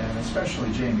 and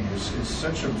especially Jamie, is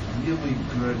such a really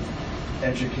good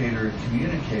educator and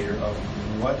communicator of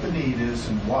what the need is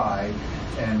and why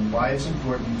it's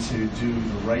important to do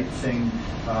the right thing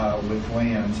with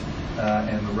land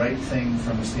and the right thing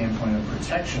from the standpoint of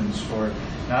protections for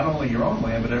not only your own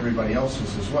land but everybody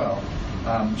else's as well.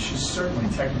 She's certainly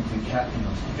technically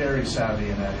very savvy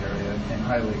in that area and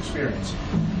highly experienced.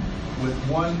 With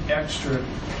one extra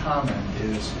comment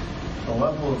is the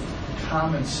level of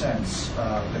common sense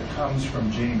that comes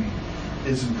from Jamie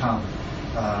isn't common.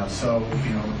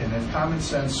 And if common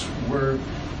sense were,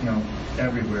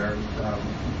 everywhere,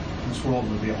 this world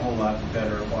would be a whole lot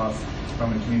better off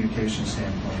from a communication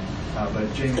standpoint.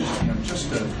 But Jamie,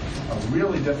 just a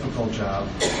really difficult job,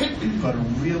 but a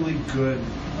really good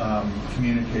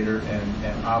communicator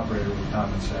and operator with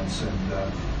common sense.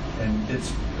 And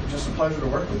it's just a pleasure to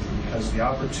work with you because the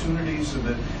opportunities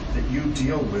that you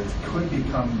deal with could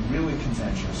become really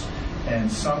contentious. And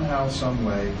somehow, some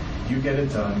way, you get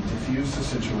it done, diffuse the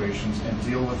situations, and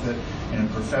deal with it in a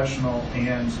professional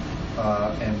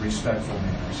and respectful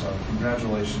manner. So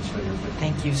congratulations for your 15.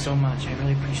 Thank you so much. I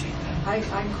really appreciate that.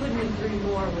 I couldn't agree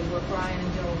more with what Brian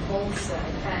and Joe both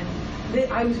said.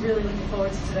 And I was really looking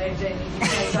forward to today, Jamie,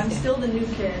 because I'm still the new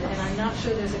kid, and I'm not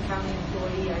sure there's a county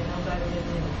employee I know better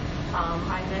than you.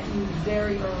 I met you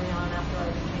very early on after I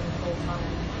became a full-time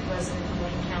resident in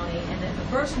Wayne County. And at the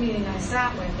first meeting I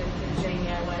sat with Jamie,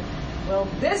 I went, well,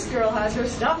 this girl has her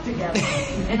stuff together.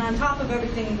 And on top of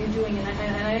everything that you're doing,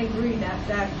 and I agree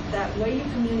that way you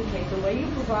communicate, the way you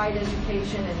provide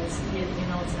education, and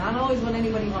it's not always what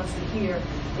anybody wants to hear,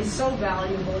 is so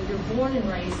valuable. You're born and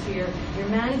raised here. You're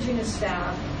managing a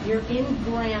staff. You're in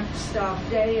grant stuff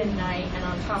day and night. And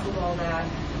on top of all that,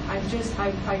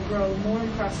 I grow more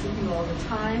impressed with you all the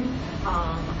time.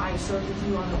 I served with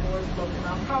you on the board of local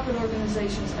nonprofit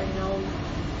organizations. I know,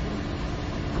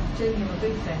 Jamie, I'm a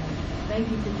big fan. Thank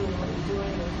you for doing what you're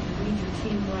doing. You lead your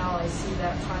team well. I see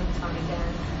that time and time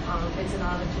again. It's an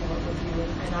honor to work with you,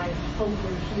 and I hope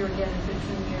we're here again in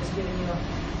 15 years giving you a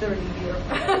 30-year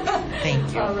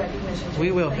Thank you. recognition.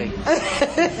 We will be.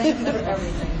 Thank you for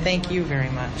everything. Thank you very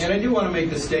much. And I do want to make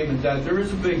the statement that there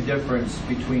is a big difference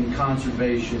between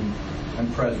conservation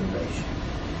and preservation.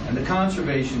 And the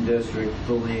Conservation District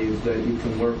believes that you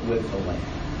can work with the land.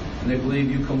 And they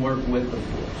believe you can work with the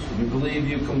forest. And we believe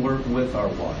you can work with our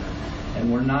water.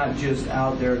 And we're not just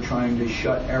out there trying to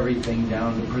shut everything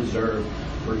down to preserve.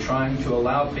 We're trying to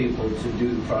allow people to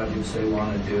do the projects they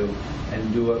want to do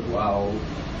and do it while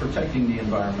protecting the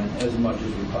environment as much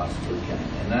as we possibly can.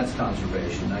 And that's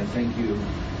conservation. I think you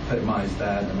epitomized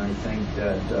that, and I think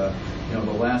that the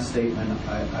last statement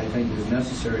I think is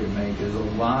necessary to make is a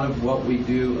lot of what we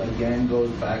do, again,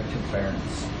 goes back to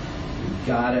fairness. We've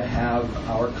got to have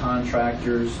our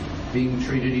contractors being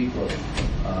treated equally.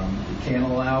 We can't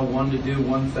allow one to do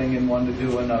one thing and one to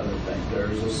do another thing.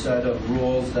 There's a set of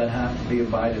rules that have to be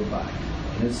abided by.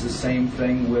 And it's the same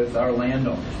thing with our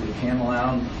landowners. We can't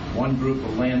allow one group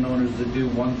of landowners to do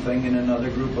one thing and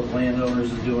another group of landowners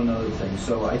to do another thing.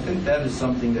 So I think that is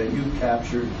something that you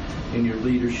captured in your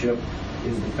leadership,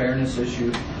 is the fairness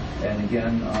issue, and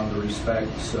again, the respect.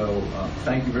 So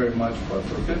thank you very much. But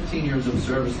for 15 years of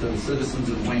service to the citizens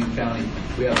of Wayne County,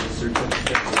 we have a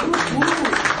certificate.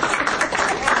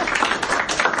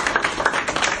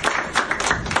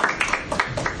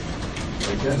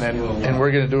 And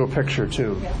we're going to do a picture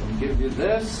too. I'll give you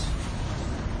this.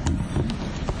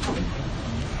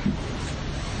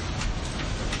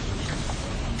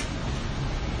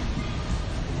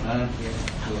 Huh?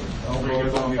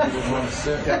 Elbows on if you want to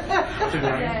sit.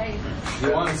 Okay.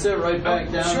 You want to sit right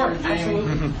back down Sure, there, Jamie?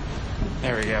 absolutely.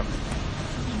 There we go.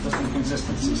 Just some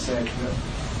consistency's sake.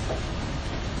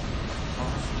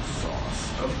 Sauce.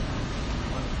 Oh.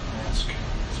 Mask.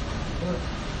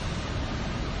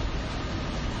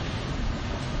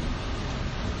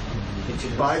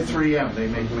 By 3M, they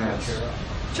make masks.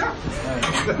 Sure.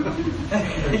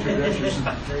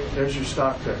 There's your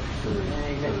stock pick for the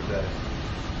day.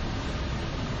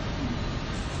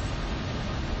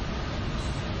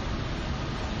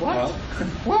 What?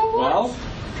 Well,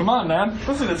 come on, man.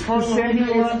 Listen, it's for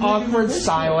awkward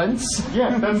silence.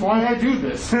 Yeah, that's why I do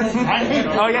this. I hate it.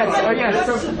 Oh,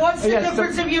 yes. What's the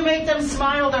difference if you make them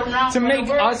smile? They're not To gonna make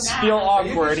work us now. feel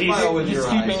awkward, You can smile with he's your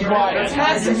keeping eyes. quiet.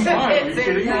 That's He's smiling. Are you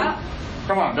kidding me? Yeah.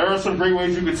 Come on, there are some great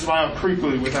ways you could smile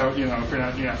creepily without, if you're not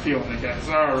feeling it, guys.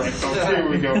 All right, so here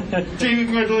we go. Jamie,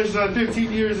 congratulations on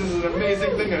 15 years. This is an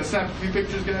amazing thing. Gonna snap a few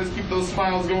pictures, guys. Keep those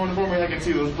smiles going for me. I can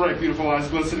see those bright, beautiful eyes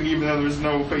glistening, even though there's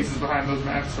no faces behind those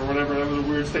masks or whatever. That was a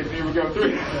weird statement. Here we go.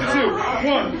 3, 2,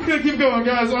 1. Gonna keep going,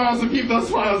 guys. Awesome. Keep those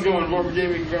smiles going for me.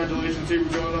 Jamie, congratulations. Here we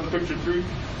go. Another picture. 3,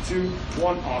 2,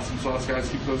 1. Awesome sauce, guys.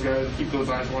 Keep those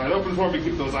eyes wide open for me.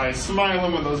 Keep those eyes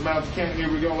smiling when those mouths can't. Here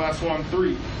we go. Last one.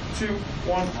 3, 2,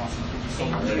 1. Awesome. Thank you so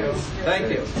much, guys. Thank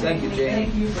you. Thank you, Jamie.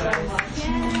 Thank you very much.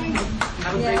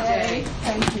 Have a great day.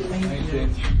 Thank you. Thank you.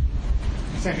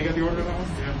 Sam, you got the order of that one?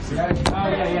 Oh,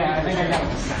 yeah, I think I got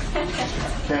it.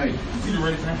 Kenny. You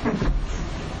ready now?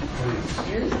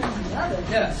 Here's another.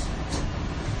 Yes.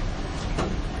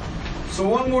 So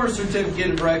one more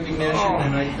certificate of recognition,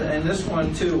 and this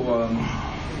one too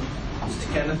is to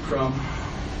Kenneth Crump.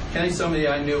 Kenny's somebody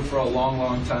I knew for a long,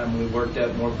 long time. We worked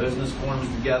at More Business Forums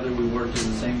together. We worked in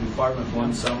the same department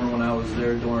one summer when I was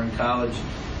there during college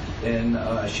in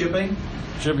shipping.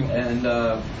 And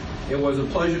it was a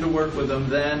pleasure to work with him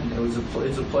then. It's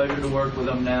a pleasure to work with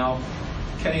him now.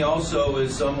 Kenny also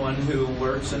is someone who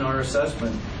works in our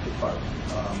assessment department.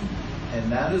 And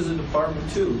that is a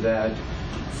department too that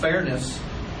fairness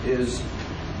is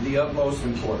the utmost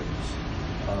importance.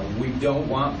 We don't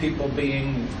want people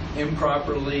being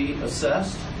improperly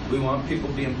assessed. We want people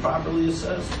being properly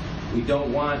assessed. We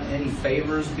don't want any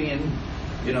favors being,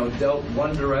 dealt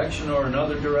one direction or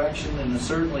another direction. And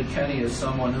certainly Kenny is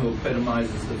someone who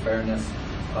epitomizes the fairness.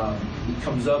 He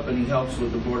comes up and he helps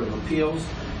with the Board of Appeals.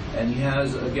 And he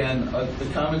has, again, the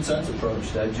common sense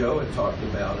approach that Joe had talked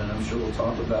about, and I'm sure we'll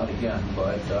talk about again,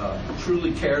 but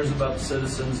truly cares about the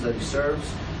citizens that he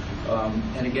serves.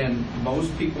 And again,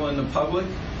 most people in the public,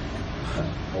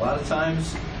 a lot of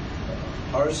times,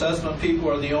 our assessment people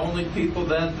are the only people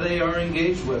that they are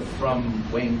engaged with from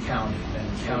Wayne County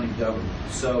and county government.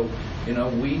 So,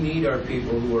 we need our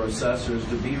people who are assessors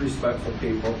to be respectful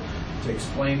people, to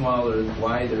explain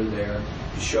why they're there,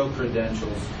 to show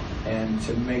credentials, and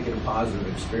to make it a positive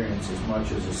experience as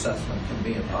much as assessment can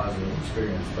be a positive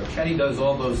experience. But Kenny does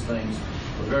all those things.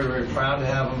 We're very, very proud to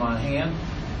have him on hand.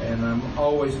 And I'm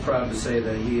always proud to say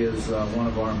that he is one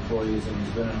of our employees, and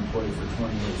he's been an employee for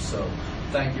 20 years. So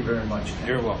thank you very much, Kenny.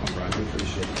 You're welcome, Brian. We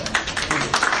appreciate that.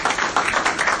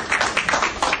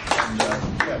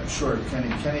 Yeah, sure,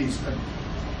 Kenny's.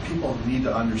 People need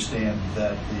to understand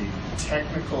that the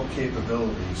technical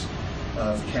capabilities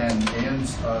of Ken and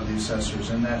the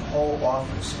assessors in that whole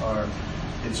office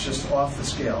it's just off the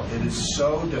scale. It is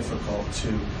so difficult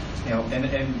to,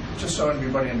 and just so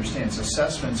everybody understands,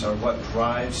 assessments are what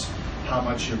drives how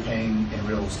much you're paying in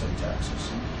real estate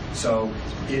taxes. So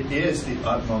it is the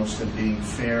utmost of being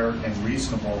fair and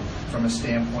reasonable from a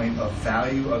standpoint of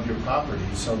value of your property,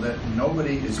 so that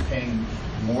nobody is paying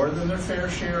more than their fair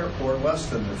share or less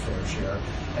than their fair share.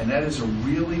 And that is a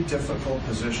really difficult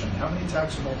position. How many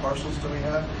taxable parcels do we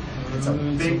have? It's a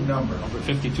big number. Over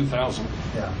 52,000.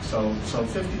 Yeah, so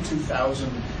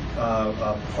 52,000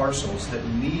 parcels that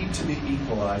need to be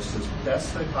equalized as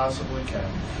best they possibly can,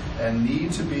 and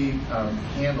need to be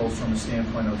handled from a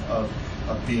standpoint of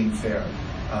being fair.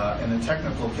 And the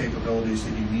technical capabilities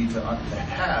that you need to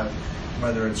have,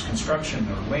 whether it's construction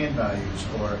or land values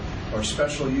or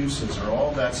special uses or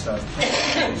all that stuff,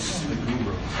 is the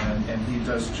guru. And he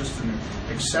does just an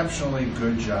exceptionally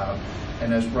good job.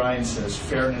 And as Brian says,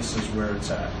 fairness is where it's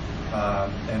at.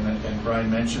 And Brian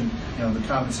mentioned, the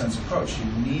common sense approach. You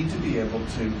need to be able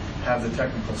to have the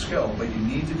technical skill, but you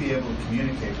need to be able to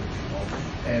communicate with people.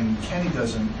 And Kenny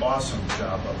does an awesome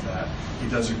job of that. He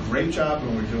does a great job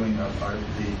when we're doing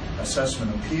the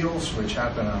assessment appeals, which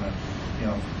happen on a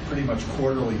pretty much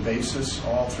quarterly basis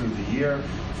all through the year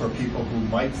for people who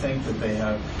might think that they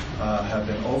have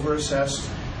been overassessed.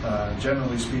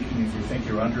 Generally speaking, if you think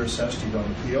you're underassessed, you don't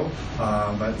appeal.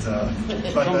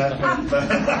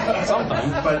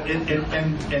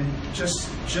 And just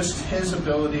his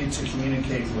ability to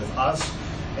communicate with us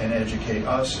and educate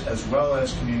us, as well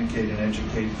as communicate and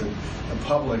educate the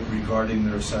public regarding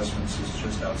their assessments, is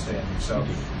just outstanding. So,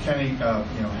 Kenny,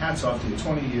 hats off to you.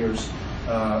 20 years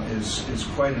is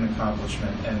quite an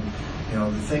accomplishment, and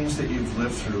the things that you've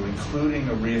lived through, including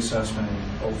a reassessment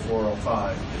in 04,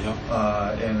 05,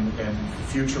 and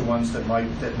future ones that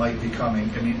might be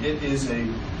coming. I mean, it is a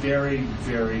very,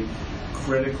 very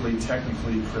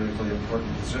technically critically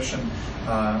important position,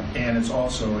 and it's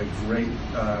also a great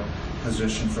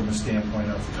position from a standpoint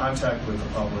of contact with the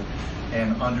public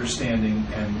and understanding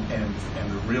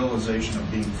and the realization of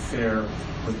being fair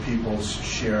with people's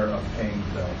share of paying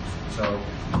the bill. So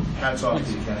hats off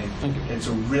to you, Kenny. Thank you. It's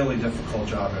a really difficult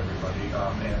job, everybody,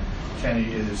 and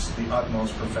Kenny is the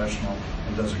utmost professional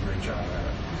and does a great job at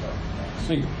it. So, thanks.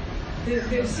 Thank you.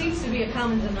 There seems to be a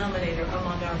common denominator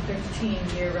among our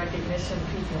 15-year recognition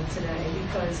people today,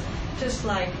 because just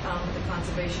like the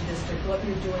Conservation District, what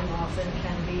you're doing often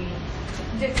can be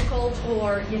difficult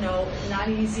or, not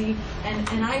easy.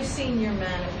 And I've seen your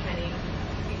manner, Kenny.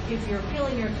 If you're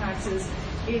appealing your taxes,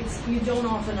 you don't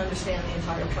often understand the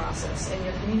entire process, and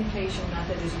your communication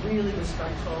method is really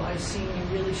respectful. I've seen you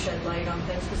really shed light on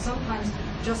things, but sometimes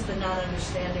just the not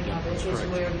understanding of it is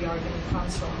where the argument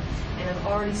comes from. And I've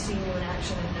already seen you in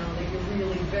action and know that you're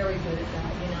really very good at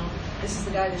that. This is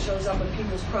the guy that shows up on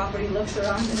people's property, looks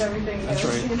around and everything. That's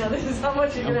right. This is how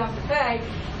much you're going to have to pay.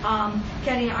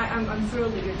 Kenny, I'm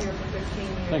thrilled that you're here for 15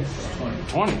 years. Thanks.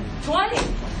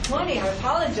 20. I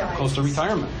apologize. Close to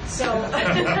retirement. So,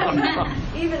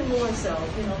 even more so,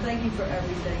 thank you for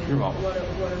everything. You're welcome. What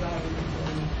about everything?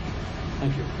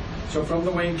 Thank you. So from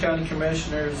the Wayne County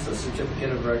Commissioners, a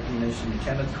certificate of recognition to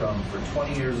Kenneth Crum for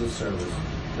 20 years of service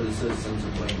to the citizens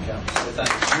of Wayne County. So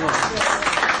thanks.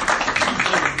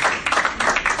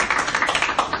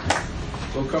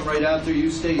 We'll come right after you.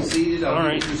 Stay seated. I'll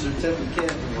get your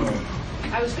certificate.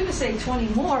 I was going to say 20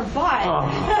 more, but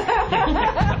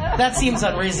that seems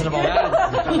unreasonable.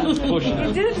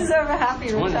 You do deserve a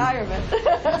happy 20. retirement.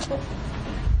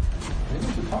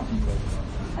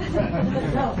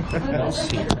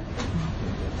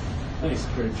 Thanks.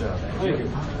 Great job. Thank you.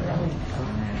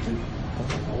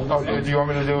 Oh, do you want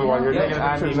me to do it while you're taking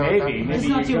pictures? Maybe it's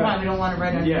not too got- hot. We don't want to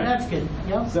write on your napkin.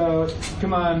 Yep. So,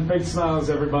 come on, big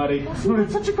smiles, everybody.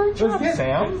 Such a great job,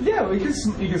 Sam. Yeah, you can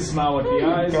smile with the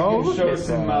eyes. go. You can Look show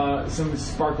at some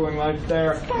sparkling life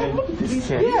there. And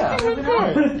Yeah,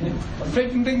 I'm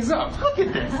making things up. Look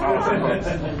at this.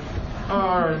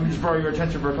 All right, let me just borrow your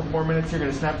attention for a couple more minutes. You're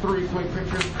going to snap 3 quick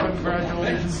pictures.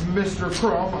 Congratulations, Mr.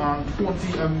 Crum, on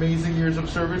 20 amazing years of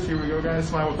service. Here we go, guys.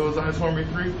 Smile with those eyes for me.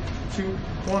 3, 2,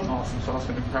 1. Awesome. So I was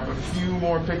going to grab a few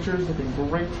more pictures. Looking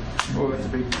great. Oh, that's a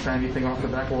big shiny thing off the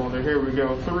back wall there. Here we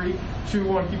go. 3, 2,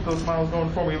 1. Keep those smiles going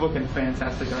for me. Looking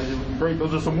fantastic, guys. You're looking great.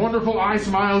 Those are some wonderful eye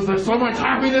smiles. There's so much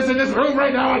happiness in this room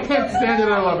right now. I can't stand it.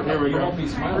 I love it. Here we go. 3,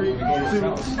 2, 1.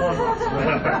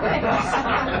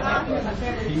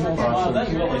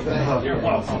 You're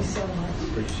welcome.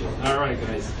 Appreciate it. All right,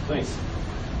 guys. Thanks.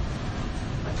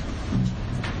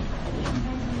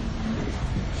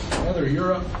 Heather,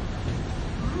 you're up.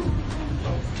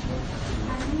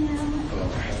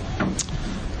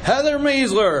 Heather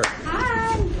Meisler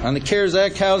Hi. on the CARES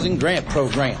Act Housing Grant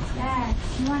Program. Dad,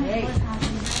 you want to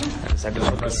I have to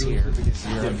look this here because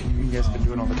you guys have been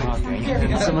doing all the talking.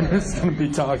 And someone who's going to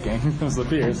be talking is the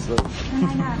beer. So.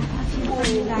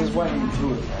 There's one.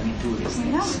 I need 2 of these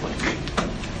things.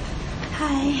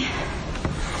 Hi.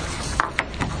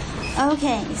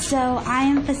 Okay, so I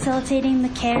am facilitating the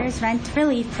CARES Rent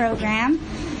Relief Program.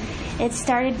 It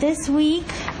started this week.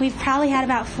 We've probably had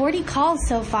about 40 calls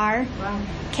so far. Wow.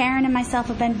 Karen and myself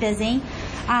have been busy.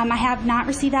 I have not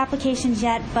received applications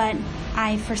yet, but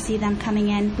I foresee them coming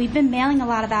in. We've been mailing a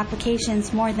lot of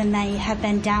applications, more than they have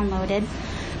been downloaded,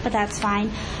 but that's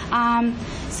fine.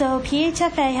 So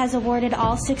PHFA has awarded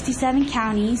all 67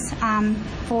 counties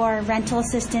for rental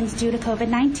assistance due to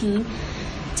COVID-19.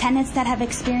 Tenants that have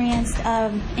experienced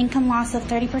income loss of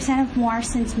 30% or more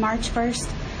since March 1st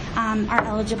are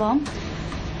eligible.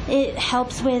 It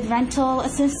helps with rental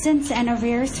assistance and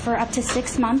arrears for up to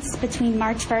 6 months between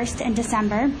March 1st and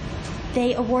December.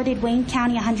 They awarded Wayne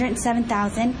County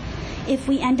 $107,000. If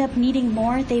we end up needing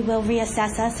more, they will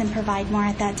reassess us and provide more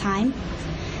at that time.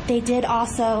 They did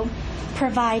also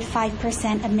provide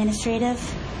 5% administrative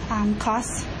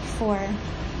costs for,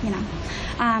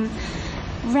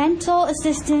 rental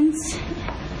assistance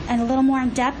And a little more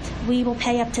in depth, we will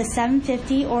pay up to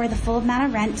 $750 or the full amount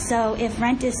of rent. So if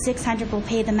rent is $600, we'll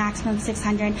pay the maximum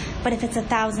 $600. But if it's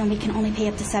 $1,000, we can only pay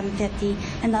up to $750.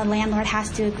 And the landlord has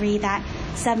to agree that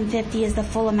 $750 is the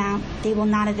full amount. They will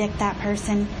not evict that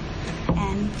person,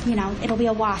 and it'll be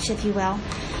a wash, if you will.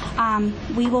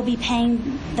 We will be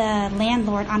paying the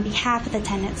landlord on behalf of the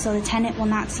tenant, so the tenant will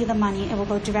not see the money. It will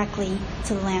go directly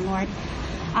to the landlord.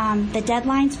 The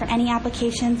deadlines for any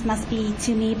applications must be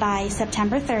to me by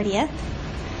September 30th.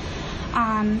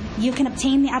 You can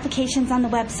obtain the applications on the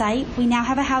website. We now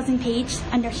have a housing page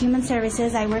under Human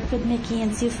Services. I work with Mickey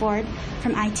and Sue Ford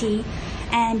from IT,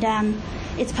 and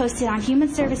it's posted on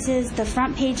Human Services, the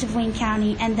front page of Wayne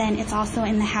County, and then it's also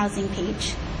in the housing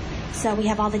page. So we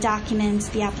have all the documents,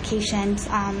 the applications,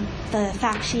 the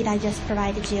fact sheet I just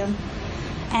provided you.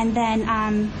 And then,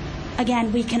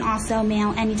 again, we can also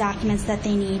mail any documents that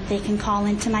they need. They can call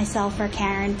in to myself or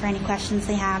Karen for any questions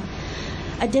they have.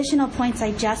 Additional points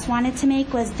I just wanted to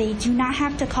make was they do not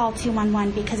have to call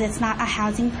 211 because it's not a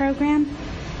housing program.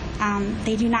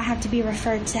 They do not have to be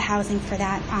referred to housing for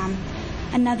that.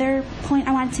 Another point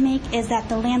I wanted to make is that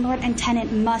the landlord and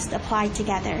tenant must apply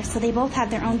together. So they both have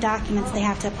their own documents they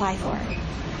have to apply for.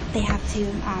 They have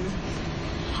to.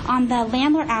 On the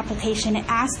landlord application, it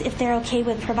asks if they're okay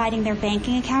with providing their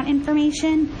banking account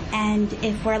information and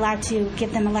if we're allowed to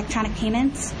give them electronic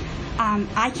payments.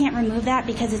 I can't remove that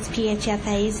because it's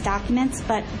PHFA's documents,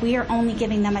 but we are only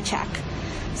giving them a check.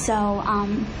 So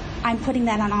I'm putting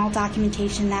that on all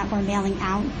documentation that we're mailing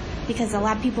out, because a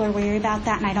lot of people are worried about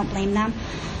that, and I don't blame them.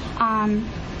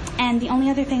 And the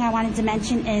only other thing I wanted to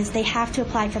mention is they have to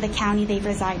apply for the county they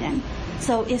reside in.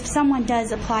 So if someone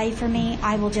does apply for me,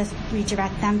 I will just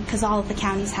redirect them because all of the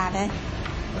counties have it.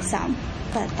 So,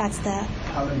 but that's the...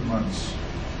 How many months?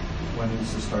 When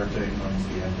is the start date? When's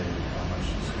the end date? How much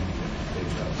is going to get paid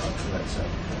out to that set?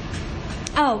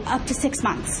 Oh, up to 6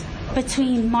 months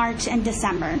between March and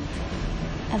December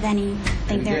of anything.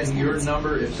 And again, your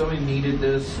number, if somebody needed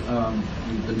this,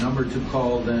 the number to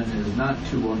call then is not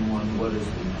 211. What is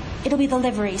the? It'll be the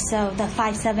livery, so the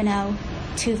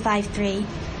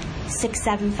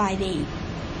 570-253-6758.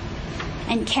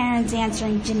 And Karen's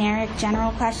answering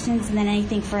general questions, and then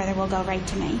anything further will go right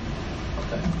to me.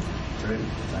 Okay, great.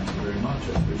 Thank you very much.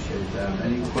 I appreciate that.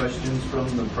 Any questions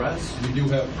from the press? We do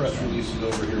have press releases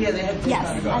over here. Yeah, they have.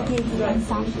 Yes, I gave you one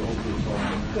some. So hopefully it's all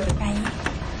right. Right.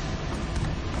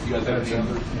 You guys have any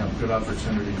other? Good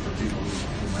opportunity for people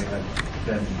who might have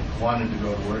been wanted to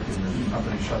go to work and the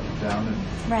company shut them down and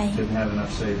Right. didn't have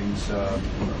enough savings to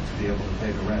be able to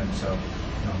pay the rent. So,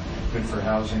 good for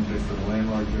housing, good for the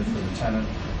landlord, good for the tenant,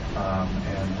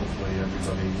 and hopefully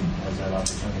everybody has that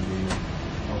opportunity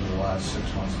over the last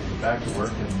 6 months to get back to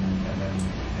work and then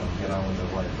get on with their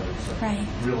life. But it's a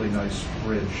really nice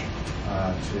bridge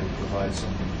to provide some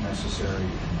necessary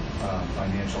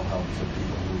financial help to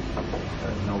people who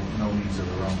have no means of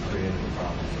their own created a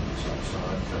problem for themselves. So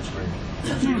that's great. Do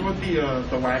you know what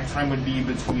the lag time would be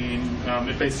between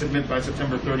if they submit by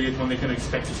September 30th, when they can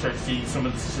expect to start seeing some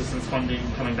of this assistance funding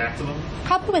coming back to them?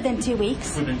 Probably within 2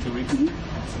 weeks. Within 2 weeks? Mm-hmm.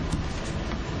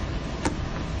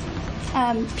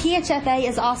 PHFA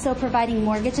is also providing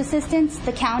mortgage assistance.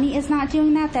 The county is not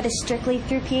doing that. That is strictly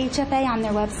through PHFA on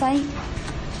their website.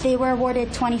 They were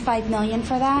awarded $25 million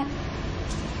for that.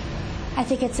 I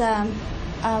think it's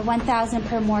 $1,000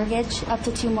 per mortgage, up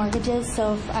to 2 mortgages.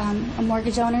 So if a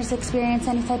mortgage owners experience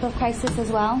any type of crisis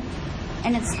as well,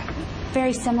 and it's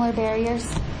very similar barriers.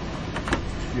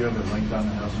 Do you have a link on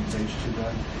the housing page to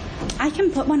that? I can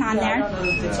put one on there. I don't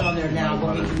know if it's on there now,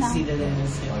 but we can see that it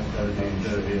is.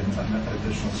 That'd be an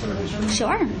additional service for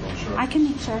Sure. people. Sure. I can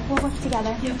make sure. We'll work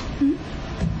together. Yeah. Mm-hmm.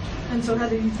 And so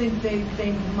Heather, you think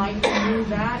they might do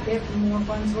that if more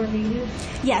funds were needed?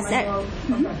 Yes. Okay.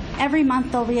 Every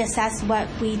month they'll reassess what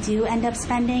we do end up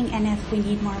spending, and if we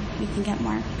need more, we can get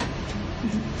more.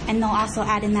 Mm-hmm. And they'll also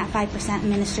add in that 5%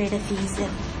 administrative fees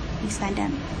if we spend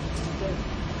it.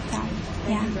 So,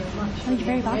 Thank you very much. You're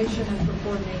very welcome. And for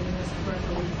coordinating this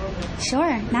program.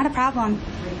 Sure, not a problem.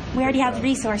 We already have the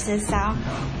resources, so.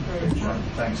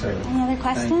 Thanks, Heather. Any other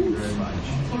questions? Thank you very much.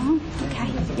 No?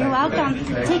 Okay. You're welcome.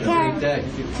 Take care. Have a great day.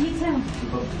 You too.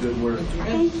 Keep up the good work.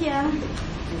 Thank you.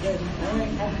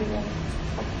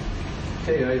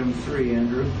 Okay, item 3,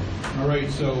 Andrew. All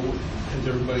right, so as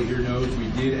everybody here knows, we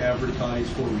did advertise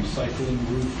for a recycling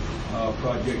roof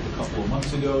project a couple of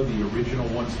months ago. The original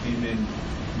ones came in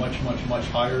much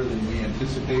higher than we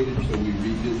anticipated, so we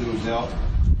redid those out.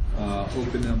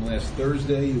 Opened them last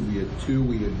Thursday. We had 2.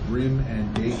 We had Grimm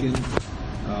and Dakin.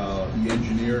 The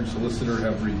engineer and solicitor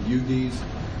have reviewed these,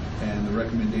 and the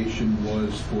recommendation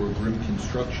was for Grimm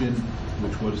Construction,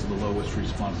 which was the lowest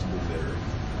responsible bidder.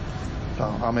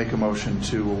 I'll make a motion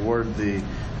to award the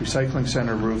recycling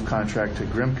center roof contract to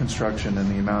Grimm Construction in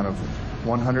the amount of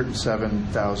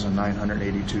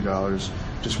 $107,982.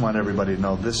 Just want everybody to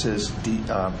know this is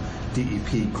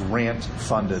DEP grant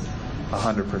funded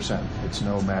 100%. It's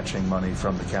no matching money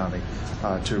from the county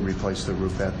to replace the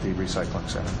roof at the recycling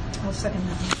center. I'll second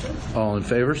that motion. All in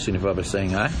favor, signify by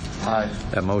saying aye. Aye.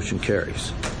 That motion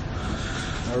carries.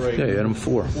 All right. Okay, item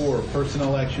 4. 4,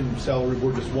 personnel action, salary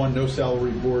board, just one, no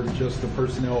salary board, just the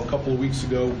personnel. A couple of weeks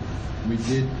ago, we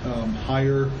did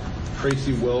hire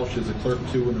Tracy Welsh as a clerk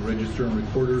 2 in the Register and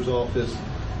Recorder's office.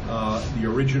 The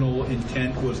original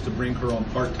intent was to bring her on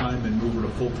part-time and move her to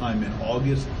full-time in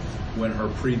August when her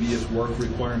previous work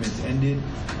requirements ended.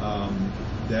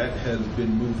 That has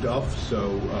been moved up,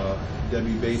 so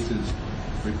Debbie Bates has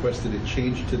requested a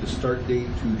change to the start date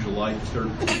to July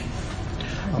 13th.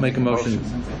 I'll make a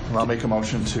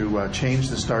motion to change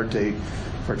the start date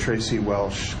for Tracy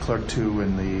Welsh, Clerk 2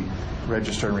 in the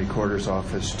Register and Recorder's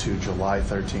office to July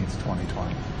 13th,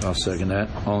 2020. I'll second that.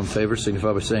 All in favor,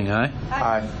 signify by saying aye.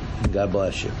 Aye. God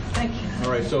bless you. Thank you.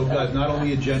 All right, so guys, not on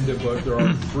the agenda, but there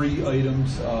are 3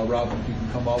 items, Robin, if you can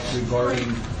come up,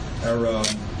 regarding our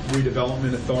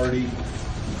redevelopment authority.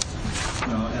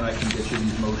 And I can get you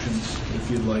these motions if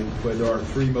you'd like, but there are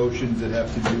 3 motions that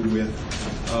have to do with,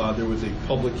 there was a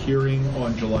public hearing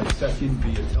on July 2nd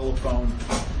via telephone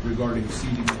regarding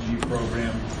CDBG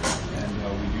program, and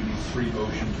we do need 3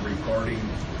 motions regarding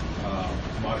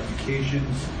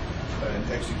modifications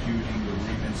and executing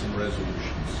agreements and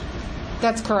resolutions.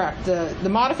 That's correct. The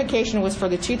modification was for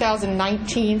the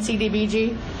 2019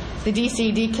 CDBG. The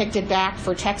DCD kicked it back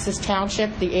for Texas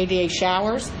Township, the ADA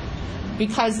showers.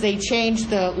 Because they changed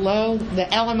the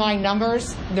LMI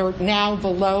numbers, they're now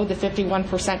below the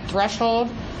 51% threshold,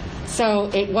 so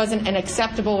it wasn't an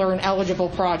acceptable or an eligible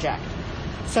project.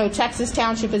 So Texas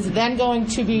Township is then going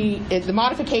to be, the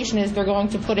modification is they're going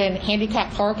to put in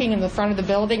handicap parking in the front of the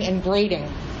building and grading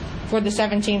for the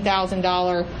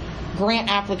 $17,000 grant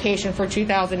application for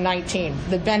 2019.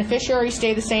 The beneficiaries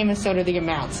stay the same and so do the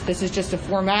amounts. This is just a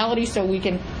formality so we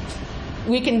can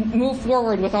move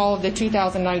forward with all of the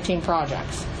 2019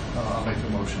 projects. I'll make a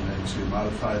motion then to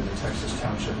modify the Texas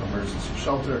Township Emergency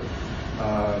Shelter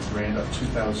grant of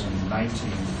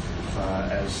 2019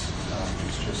 as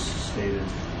was just stated,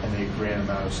 and the grant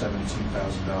amount of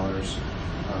 $17,000.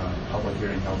 Public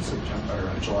hearing held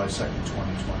July 2nd,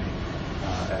 2020,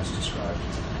 as described.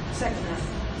 Second that.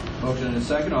 Motion and a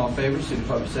second. All in favor,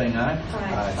 signify by saying aye.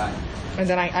 Aye. And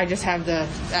then I just have the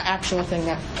actual thing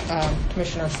that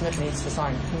Commissioner Smith needs to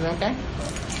sign. Is that okay?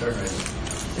 Sure.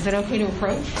 Is it okay to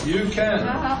approach? You can.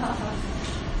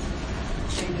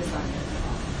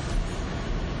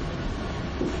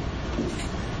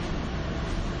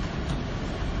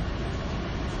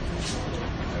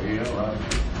 There you go, Rob.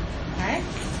 Okay.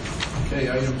 Okay,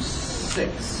 item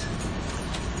 6.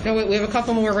 No, we have a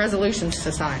couple more resolutions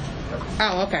to sign.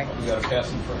 Oh, okay. We got to pass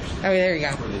them first. Oh, there you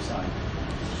go. Before they sign.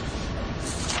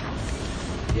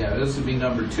 Yeah, this would be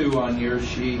number 2 on your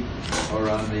sheet, or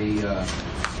on the,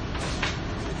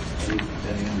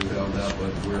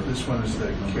 This one is the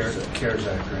CARES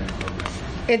Act grant program.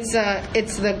 Is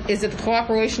it the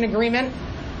cooperation agreement?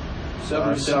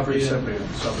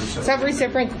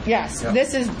 Subrecipient, yes. Yep.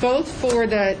 This is both for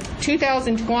the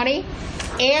 2020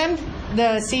 and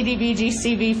the CDBG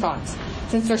CV funds.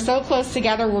 Since they're so close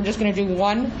together, we're just going to do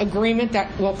one agreement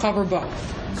that will cover both.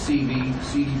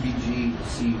 CDBG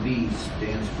CV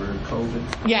stands for COVID.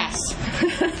 Yes.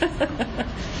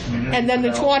 And then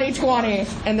the 2020,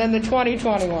 and then the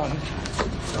 2021.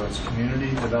 So it's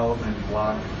Community Development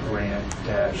Block Grant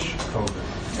 -COVID.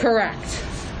 Correct.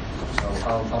 So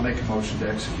I'll make a motion to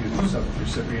execute the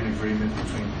subrecipient agreement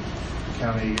between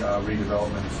County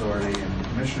Redevelopment Authority and the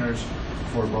Commissioners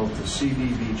for both the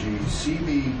CDBG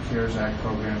CV CARES Act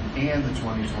program and the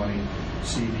 2020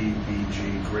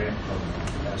 CDBG grant program.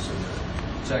 As submitted.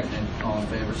 Second. All in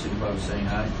favor, signify by saying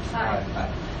aye. Aye.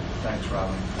 Thanks,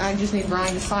 Robin. I just need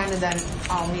Brian to sign, and then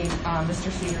I'll need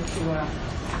Mr. Cedar to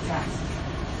pass.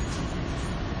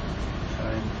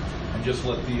 And just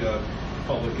let the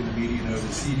public and the media know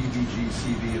the CDBG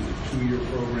CV is a 2-year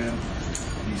program.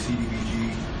 The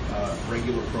CDBG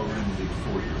regular program is a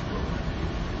 4-year program.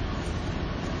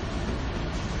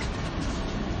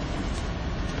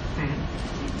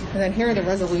 And then here are the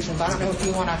resolutions. I don't know if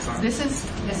you want to. This is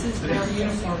their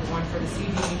uniform one for the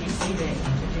CDBG CV.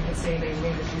 If you can say they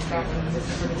made it use that one. This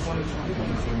is for the 2020.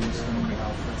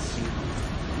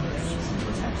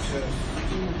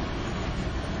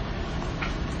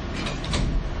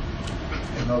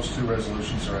 And those 2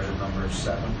 resolutions are item number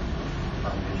 7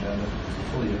 on the agenda.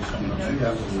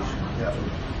 Yeah. Yeah.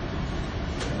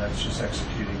 And that's just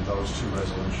executing those two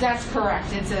resolutions. That's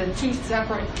correct. It's two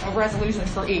separate resolutions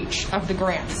for each of the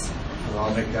grants. Well,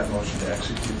 I'll make that motion to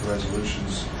execute the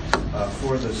resolutions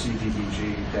for the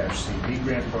CDBG-CB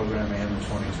grant program and the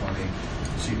 2020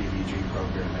 CDBG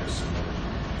program as submitted.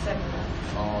 Second.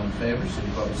 All in favor,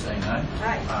 signify by saying aye.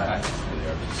 Aye. Aye.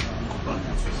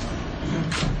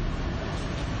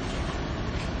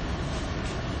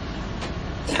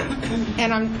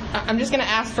 And I'm just going to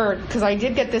ask for, because I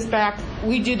did get this back,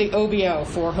 we do the OBO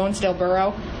for Honesdale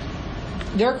Borough.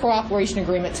 Their cooperation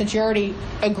agreement, since you already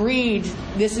agreed,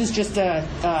 this is just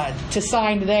to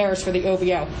sign theirs for the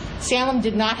OBO. Salem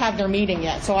did not have their meeting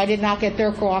yet, so I did not get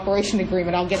their cooperation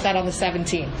agreement. I'll get that on the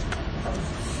 17th.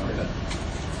 Okay.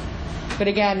 But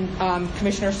again,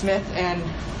 Commissioner Smith and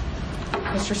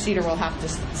Mr. Cedar will have to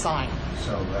sign.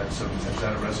 So is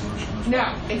that a resolution as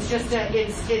well? No, it's just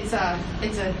it's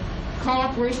a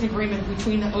cooperation agreement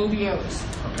between the OBOs,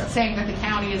 saying that the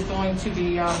county is going to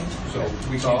be. So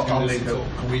we can't do this.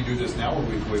 Can we do this now, or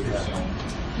we wait for Salem?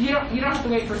 You don't have to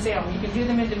wait for Salem. You can do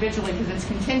them individually because it's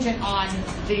contingent on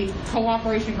the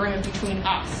cooperation agreement between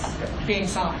us being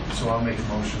signed. So I'll make a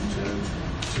motion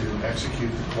to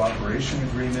execute the cooperation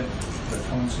agreement with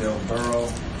Honesdale Borough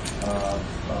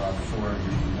for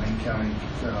the Wayne County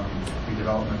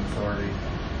Redevelopment Authority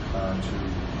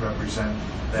to represent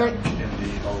them in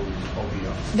the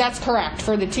OBO. That's correct,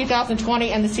 for the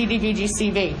 2020 and the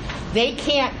CDBG-CV. They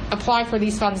can't apply for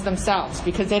these funds themselves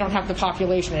because they don't have the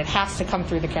population. It has to come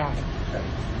through the county. Okay.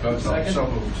 Vote second. So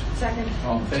moved. Second.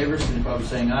 All in favor, signify by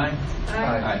saying aye.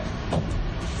 Aye.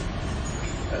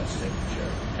 That's taken care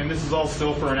of. And this is all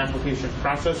still for an application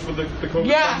process for the COVID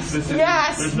Yes, funds?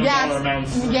 yes, There's no yes, dollar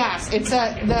amounts? yes. It's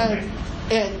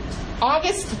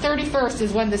August 31st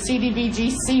is when the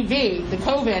CDBG-CV, the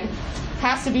COVID,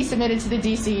 has to be submitted to the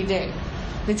DCED.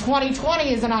 The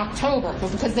 2020 is in October,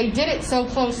 but because they did it so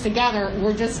close together,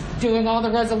 we're just doing all the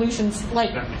resolutions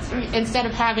like instead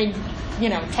of having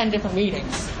 10 different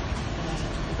meetings.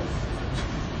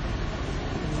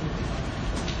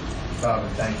 Robin,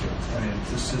 thank you. I mean,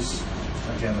 this is,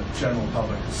 again, the general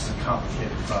public, this is a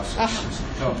complicated process.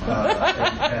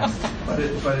 But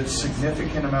it's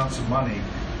significant amounts of money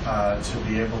to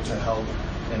be able to help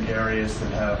in areas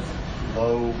that have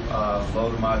low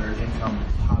to moderate income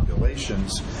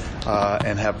populations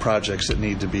and have projects that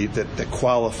need to be that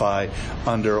qualify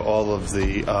under all of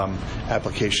the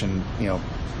application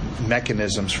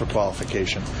mechanisms for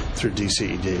qualification through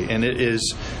DCED, and it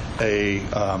is a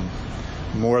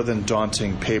more than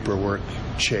daunting paperwork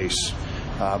chase,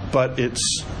 but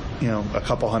it's a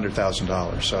couple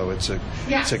 $100,000, so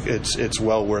it's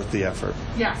well worth the effort.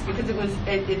 Yes, because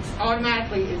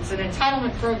it's an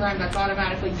entitlement program that's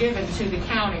automatically given to the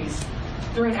counties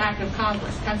through an act of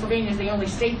Congress. Pennsylvania is the only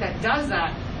state that does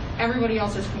that. Everybody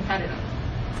else is competitive.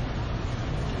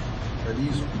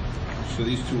 So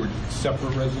these two are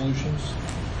separate resolutions?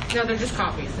 No, they're just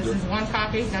copies. This is one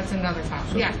copy, that's another copy.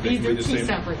 So Yes, they these can are be the two same-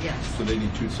 separate, yes. So they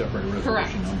need two separate resolution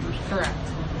Correct. numbers. Correct.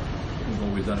 We've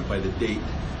always done it by the date.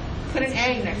 Put an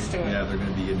A next to it. Yeah, they're going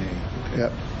to be an A. Okay.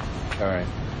 Yep. All right.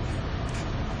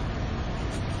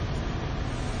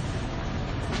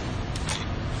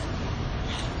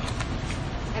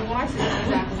 And when I submit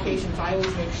these applications, I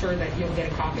always make sure that you'll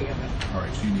get a copy of it. All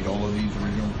right, so you need all of these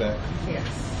originals back? Yes.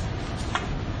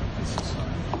 This is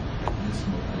this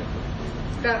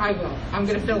is That I will. I'm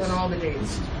going to fill in all the dates.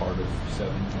 This is part of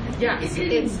 7. Yes,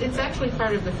 it's actually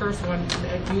part of the first one.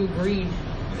 You agreed,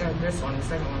 this one, the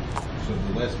second one. So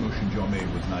the last motion Joe made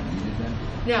was not needed then?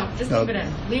 No, just leave it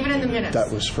in. Leave it in the minutes.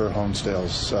 That was for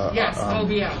Honesdale's Yes,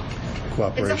 OBO.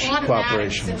 It's automatic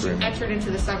cooperation since you agreement. entered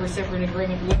into the sub-recipient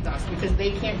agreement with us because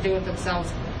they can't do it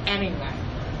themselves anyway.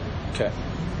 Okay.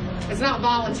 It's not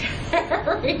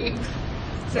voluntary,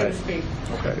 so to speak.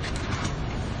 Okay.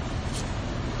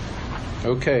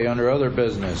 Okay, under other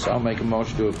business, I'll make a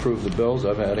motion to approve the bills.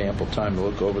 I've had ample time to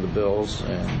look over the bills,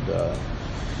 and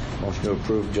motion to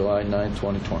approve July 9,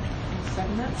 2020.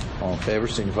 Second that? All in favor,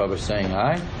 signify by saying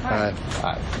aye. Aye.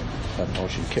 Aye. That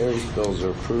motion carries. Bills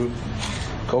are approved.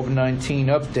 COVID-19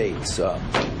 updates.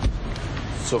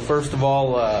 So first of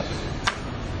all, I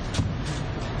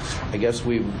guess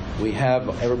we have,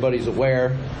 everybody's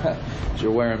aware, as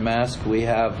you're wearing masks, we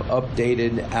have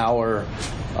updated our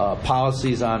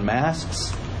policies on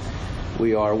masks.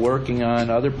 We are working on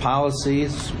other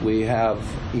policies. We have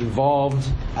evolved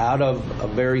out of a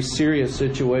very serious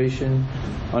situation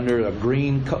under a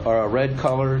green or a red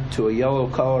color to a yellow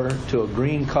color to a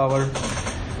green color.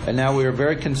 And now we are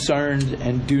very concerned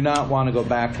and do not want to go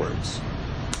backwards.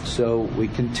 So we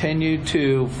continue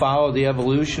to follow the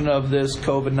evolution of this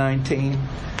COVID-19.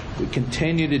 We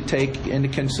continue to take into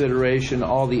consideration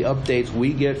all the updates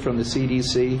we get from the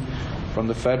CDC, from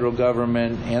the federal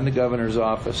government, and the governor's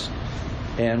office.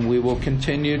 And we will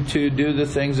continue to do the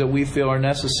things that we feel are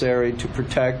necessary to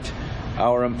protect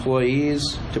our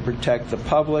employees, to protect the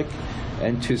public,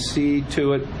 and to see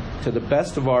to it, to the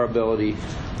best of our ability,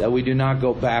 that we do not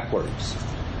go backwards.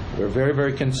 We're very,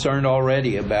 very concerned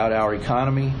already about our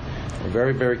economy. We're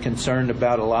very, very concerned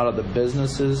about a lot of the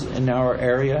businesses in our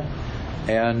area.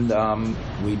 And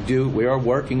we are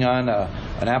working on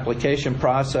an application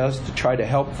process to try to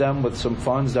help them with some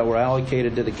funds that were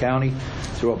allocated to the county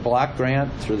through a block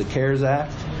grant through the CARES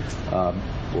Act.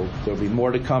 There'll be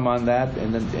more to come on that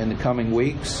in the coming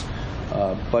weeks.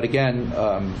 But again,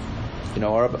 our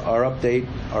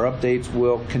updates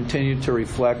will continue to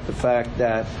reflect the fact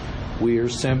that we are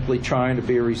simply trying to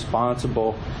be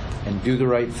responsible and do the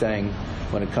right thing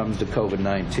when it comes to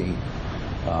COVID-19.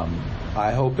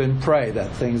 I hope and pray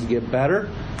that things get better,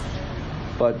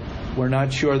 but we're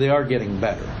not sure they are getting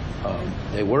better.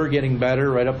 They were getting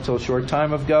better right up till a short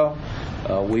time ago.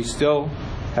 We still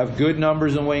have good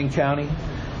numbers in Wayne County.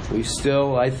 We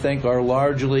still, I think, are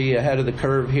largely ahead of the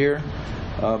curve here,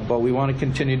 but we want to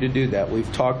continue to do that.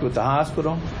 We've talked with the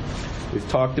hospital. We've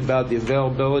talked about the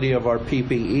availability of our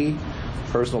PPE,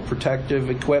 personal protective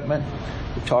equipment.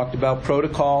 We talked about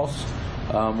protocols.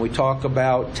 We talk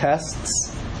about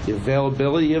tests, the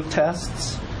availability of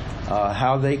tests,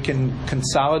 how they can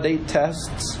consolidate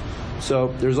tests.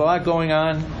 So there's a lot going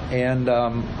on, and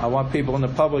I want people in the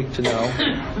public to know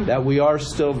that we are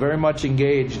still very much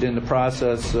engaged in the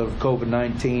process of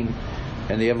COVID-19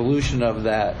 and the evolution of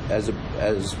that as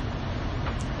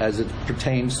it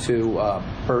pertains to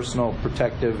personal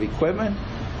protective equipment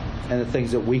and the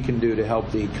things that we can do to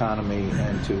help the economy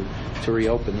and to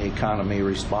reopen the economy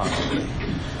responsibly.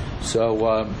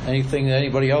 So anything that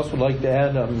anybody else would like to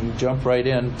add, jump right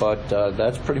in, but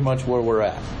that's pretty much where we're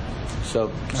at.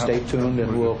 So stay tuned,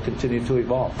 and we'll continue to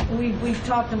evolve. We've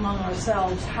talked among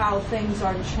ourselves how things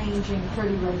are changing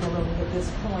pretty regularly at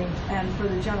this point, and for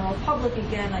the general public,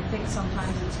 again, I think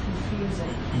sometimes it's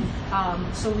confusing.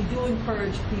 So we do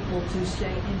encourage people to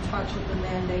stay in touch with the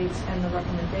mandates and the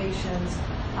recommendations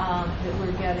that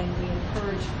we're getting. We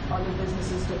encourage other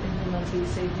businesses to implement these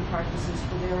safety practices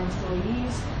for their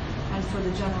employees and for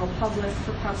the general public,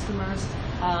 for customers.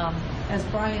 As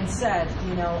Brian said,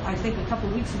 I think a couple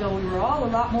of weeks ago we were all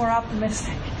a lot more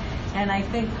optimistic. And I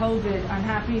think COVID, I'm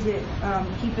happy to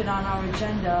keep it on our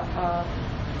agenda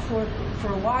for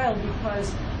a while,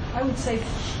 because I would say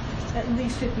at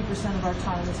least 50% of our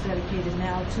time is dedicated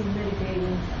now to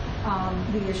mitigating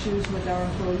the issues with our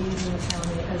employees in the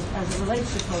county as it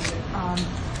relates to COVID.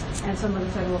 And some of the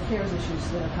federal CARES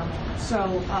issues that are coming.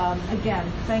 So, again,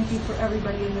 thank you for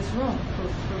everybody in this room for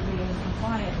being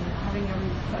compliant and having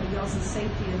everybody else's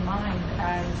safety in mind.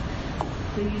 And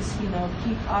please,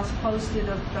 keep us posted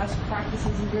of best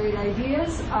practices and great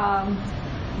ideas.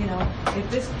 If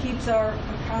this keeps our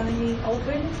economy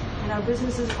open and our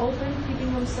businesses open,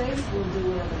 keeping them safe, we'll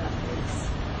do whatever that takes.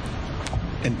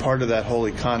 And part of that whole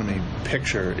economy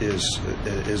picture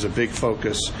is a big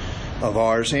focus of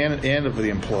ours and of the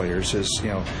employers. Is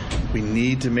we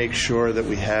need to make sure that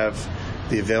we have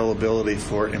the availability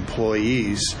for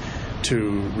employees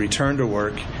to return to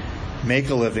work, make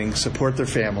a living, support their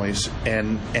families,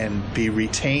 and be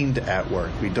retained at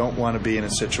work. We don't want to be in a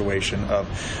situation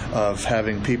of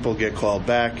having people get called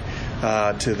back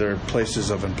to their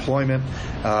places of employment,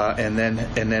 and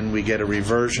then we get a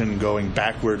reversion going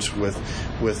backwards with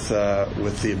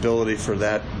the ability for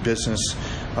that business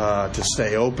to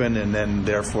stay open, and then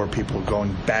therefore people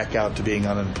going back out to being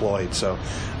unemployed. So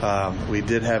we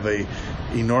did have a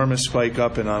enormous spike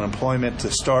up in unemployment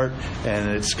to start,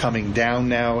 and it's coming down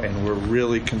now, and we're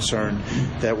really concerned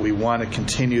that we want to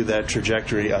continue that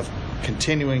trajectory of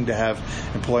continuing to have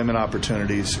employment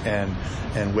opportunities and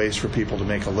ways for people to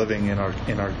make a living in our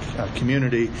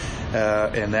community,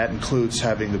 and that includes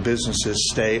having the businesses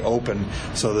stay open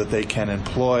so that they can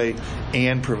employ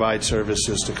and provide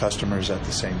services to customers at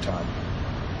the same time.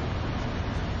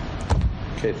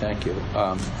 Okay, thank you.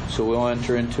 So we'll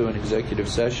enter into an executive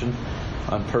session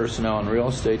on personnel and real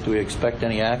estate. Do we expect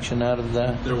any action out of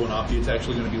that? There will not be. It's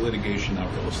actually going to be litigation, not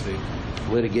real estate.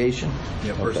 Litigation?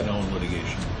 Yeah, personnel and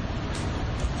litigation.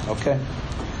 Okay.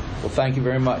 Well, thank you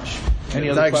very much. Any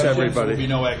other questions? There will be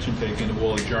no action taken.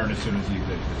 We'll adjourn as soon as the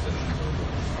executive session is over.